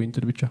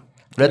disappointed ብቻ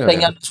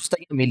ሁለተኛ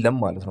ሶስተኛ የለም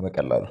ማለት ነው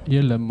በቀላሉ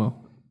የለም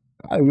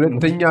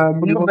ሁለተኛ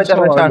ሁሉም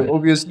መጨረሻ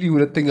obviously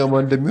ሁለተኛ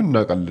ማን እንደሚሆን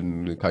እናውቃለን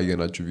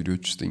ካየናቸው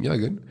ቪዲዮዎች ውስጥ እኛ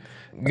ግን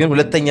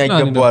ሁለተኛ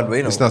ይገባዋል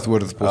ወይ ነው it's not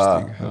worth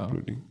posting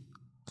uploading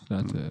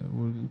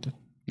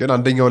ግን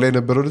አንደኛው ላይ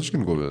ነበረው ልጅ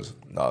ግን ጎበዝ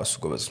እሱ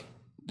ጎበዝ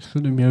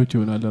እሱን የሚያዩት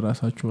ይሆናል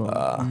ራሳቸው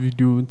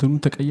ቪዲዮ እንትኑ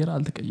ተቀየረ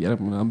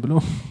አልተቀየረም ምናምን ብለው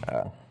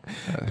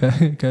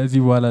ከዚህ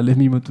በኋላ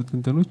ለሚመጡት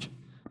እንትኖች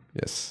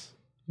yes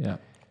yeah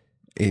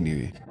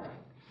anyway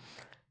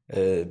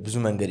ብዙ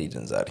መንገድ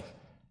ሄደን ዛሬ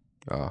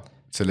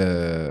ስለ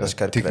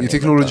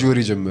የቴክኖሎጂ ወሬ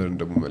ጀመርን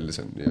ደግሞ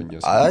መልሰን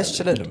ያኛስ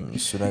አይችልም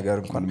እሱ ነገር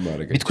እንኳን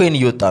ቢትኮይን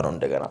እየወጣ ነው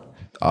እንደገና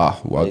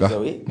ዋጋ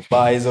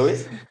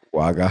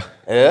ዋጋ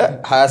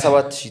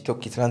 27000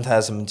 ቶኪ ትናንት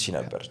 28000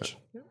 ነበርች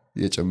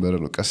የጨመረ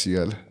ነው ቀስ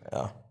ይያለ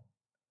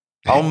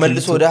አሁን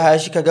መልሶ ወደ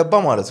 20000 ከገባ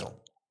ማለት ነው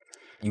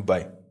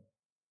ይባይ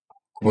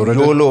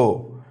ዮሎ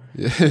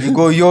ይጎ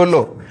ዮሎ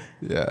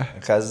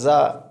ከዛ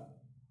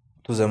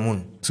ቱ ዘሙን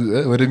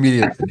ወደ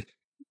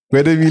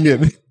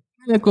ሚሊዮን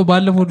እኮ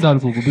ባለፈው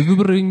እንዳልኩ ብዙ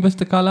ብር ኢንቨስት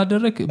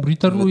ካላደረክ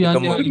ሪተርኑ ያን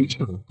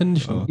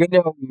ትንሽ ነው ግን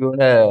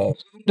የሆነ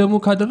ደግሞ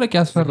ካደረክ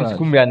ያስፈራል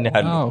ኩም ያን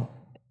ያህል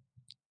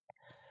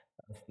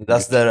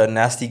that's the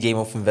nasty game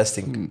of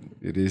investing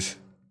it is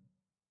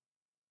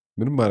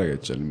ምንም ማድረግ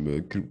አይቻልም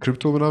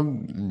ክሪፕቶ ምናምን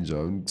እንጃ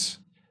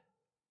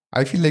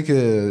I feel like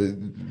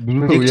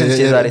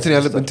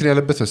እንትን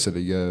ያለበት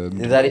መሰለኝ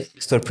የዛሬ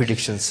store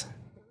predictions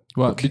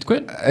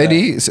ቢትኮይን እኔ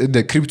እንደ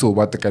ክሪፕቶ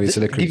በአጠቃላይ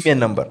ስለ ክሪፕቶ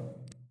ዲቪየን ነምበር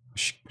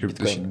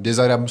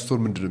የዛሬ 5 ወር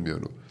ምንድን ነው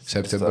የሚሆነው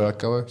ሴፕቴምበር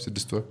አካባቢ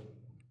 6 ወር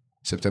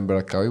ሴፕቴምበር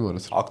አካባቢ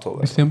ማለት ነው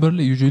ኦክቶበር ዲሴምበር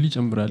ላይ ዩዥዋሊ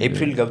ጨምራል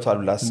ኤፕሪል ገብቷል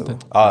ላስበው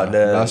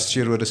ላስት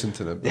ይር ወደ ስንት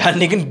ነበር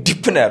ያኔ ግን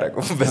ዲፕ ነው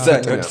ያደረገው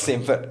በዛኛው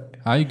ዲሴምበር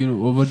አይ ግን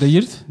ኦቨር ዘ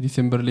ይርስ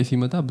ዲሴምበር ላይ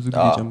ሲመጣ ብዙ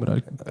ጊዜ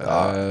ጨምራል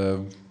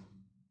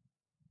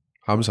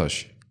 50000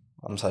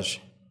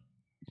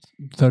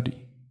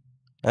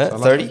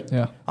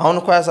 30 አሁን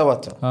እኮ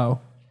 27 ነው አዎ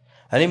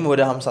እኔም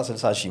ወደ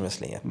 50-60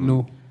 ይመስለኛል ኖ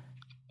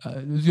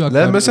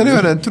ለምሳሌ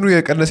የሆነ እንትኑ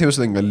የቀነሰ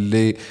ይመስለኛል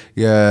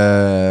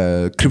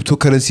የክሪፕቶ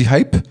ከረንሲ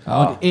ሃይፕ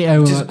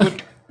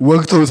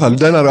ወቅቶታል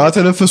ደህና ነው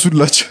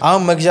አተነፈሱላቸው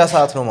አሁን መግዣ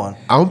ሰዓት ነው ማለት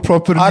አሁን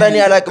ፕሮፐርሊ አረን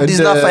ያላቀም ዲስ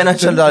ና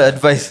ፋይናንሻል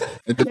አድቫይስ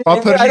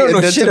ፕሮፐርሊ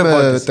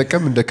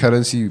መጠቀም እንደ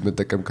ከረንሲ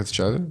መጠቀም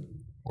ከተቻለ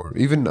or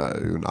even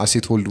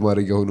አሴት ሆልድ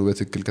ማድረጊያ ሆኖ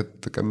በትክክል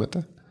ከተቀመጠ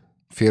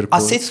ፌር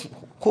አሴት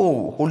ኮ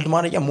ሆልድ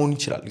ማድረጊያ መሆን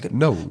ይችላል ግን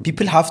no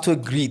people have to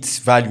agree it's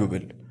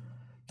valuable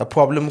the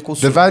problem እኮ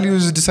the value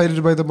is decided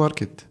by the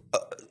market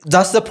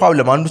that's the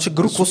problem አንዱ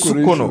ችግሩ እኮ እሱ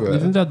እኮ ነው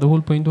isn't that the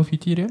whole point of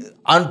ethereum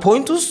አንድ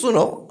ፖይንቱ እሱ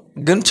ነው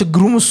ግን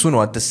ችግሩም እሱ ነው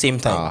at the same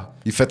time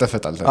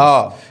ይፈተፈታል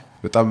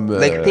በጣም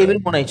like table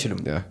መሆን አይችልም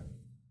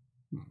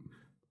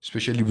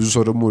especially ብዙ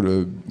ሰው ደግሞ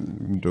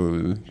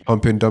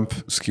pump and dump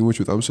ስኪሞች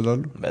በጣም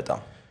ስላሉ በጣም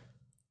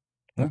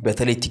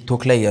በተለይ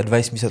ቲክቶክ ላይ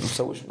አድቫይስ የሚሰጡት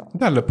ሰዎች ነው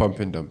እንዳለ pump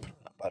and dump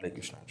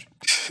ባለጌዎች ናቸው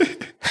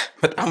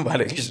በጣም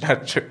ባለጌዎች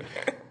ናቸው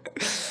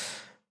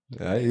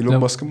ኢሎን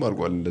ማስክም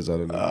አድርጓል እንደዛ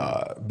ነው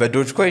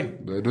በዶጅ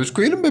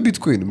ኮይንም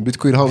በቢትኮይንም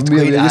ቢትኮይን አሁን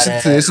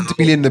የስንት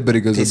ሚሊዮን ነበር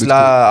የገዛው ቴስላ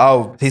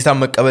ቴስላ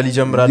መቀበል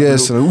ይጀምራል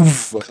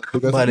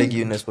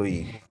ባለጌነት ወይ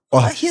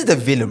he's the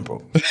villain bro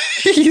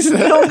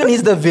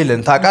he's the villain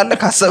ታውቃለህ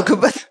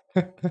ካሰብክበት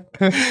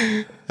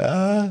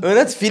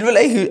እውነት ፊልም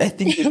ላይ I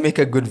think he'll make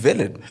a good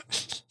villain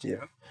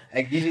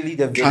like usually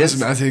the villains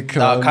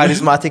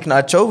charismatic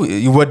ናቸው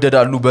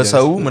ይወደዳሉ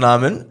በሰው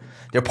ምናምን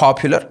they're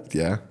popular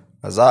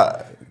ከዛ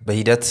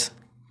በሂደት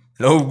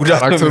ነው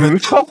ጉዳት ነው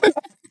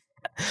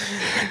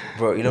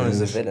bro Elon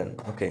is a villain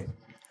okay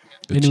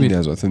anyway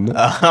ያዟትና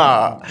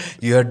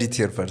you heard it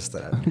here first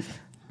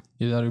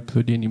የዛሬው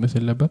ኤፒሶድ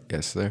ይመስል ነበር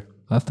yes sir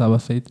ሀሳብ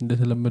አስተያየት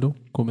እንደተለመደው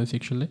ኮሜንት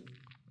ሴክሽን ላይ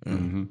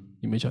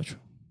ይመቻችሁ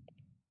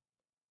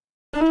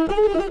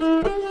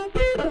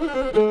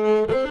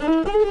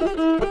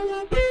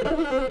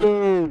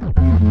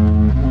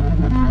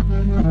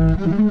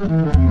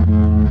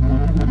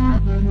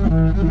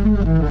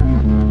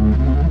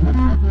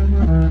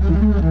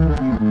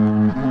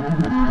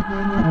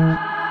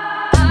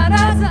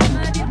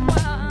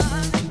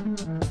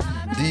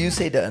Do you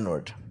say the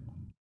N-word?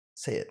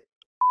 Say it.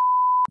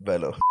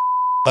 Bello.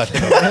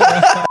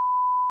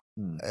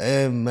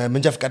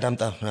 መንጃ ፈቃድ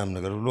አምጣ ምናምን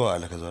ነገር ብሎ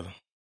አለ ከዛለ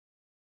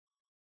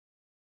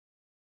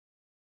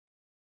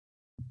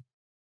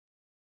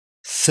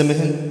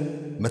ስምህን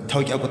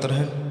መታወቂያ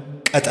ቁጥርህን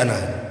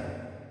ቀጠናህን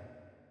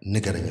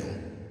ንገረኛው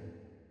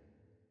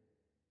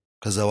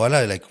ከዛ በኋላ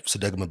ላይክ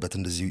ስደግምበት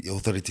እንደዚህ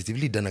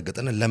authoritatively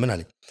ደነገጠና ለምን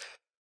አለኝ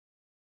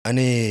እኔ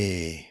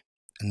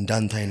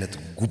እንዳንተ አይነት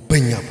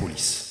ጉበኛ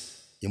ፖሊስ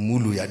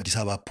የሙሉ የአዲስ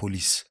አበባ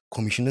ፖሊስ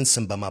ኮሚሽንን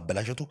ስም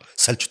በማበላሸቱ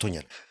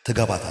ሰልችቶኛል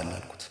ተጋባታለህ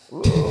አልኩት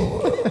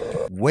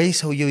ወይ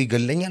ሰውየው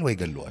ይገለኛል ወይ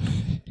ገለዋል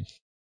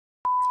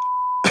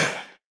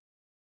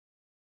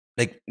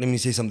Like, let me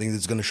say something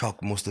that's going to shock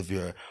most of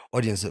your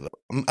audience.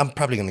 I'm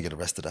probably going to get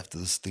arrested after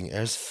this thing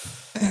airs.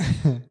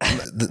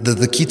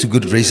 The key to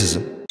good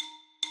racism,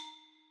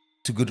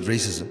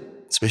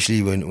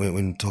 especially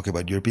when talking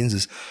about Europeans,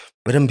 is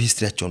በደንብ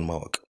ሂስትሪያቸውን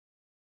ማወቅ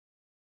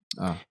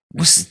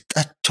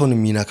ውስጣቸውን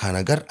የሚነካ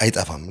ነገር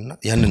አይጠፋምና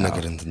ያንን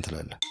ነገር እንትን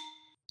ትላለህ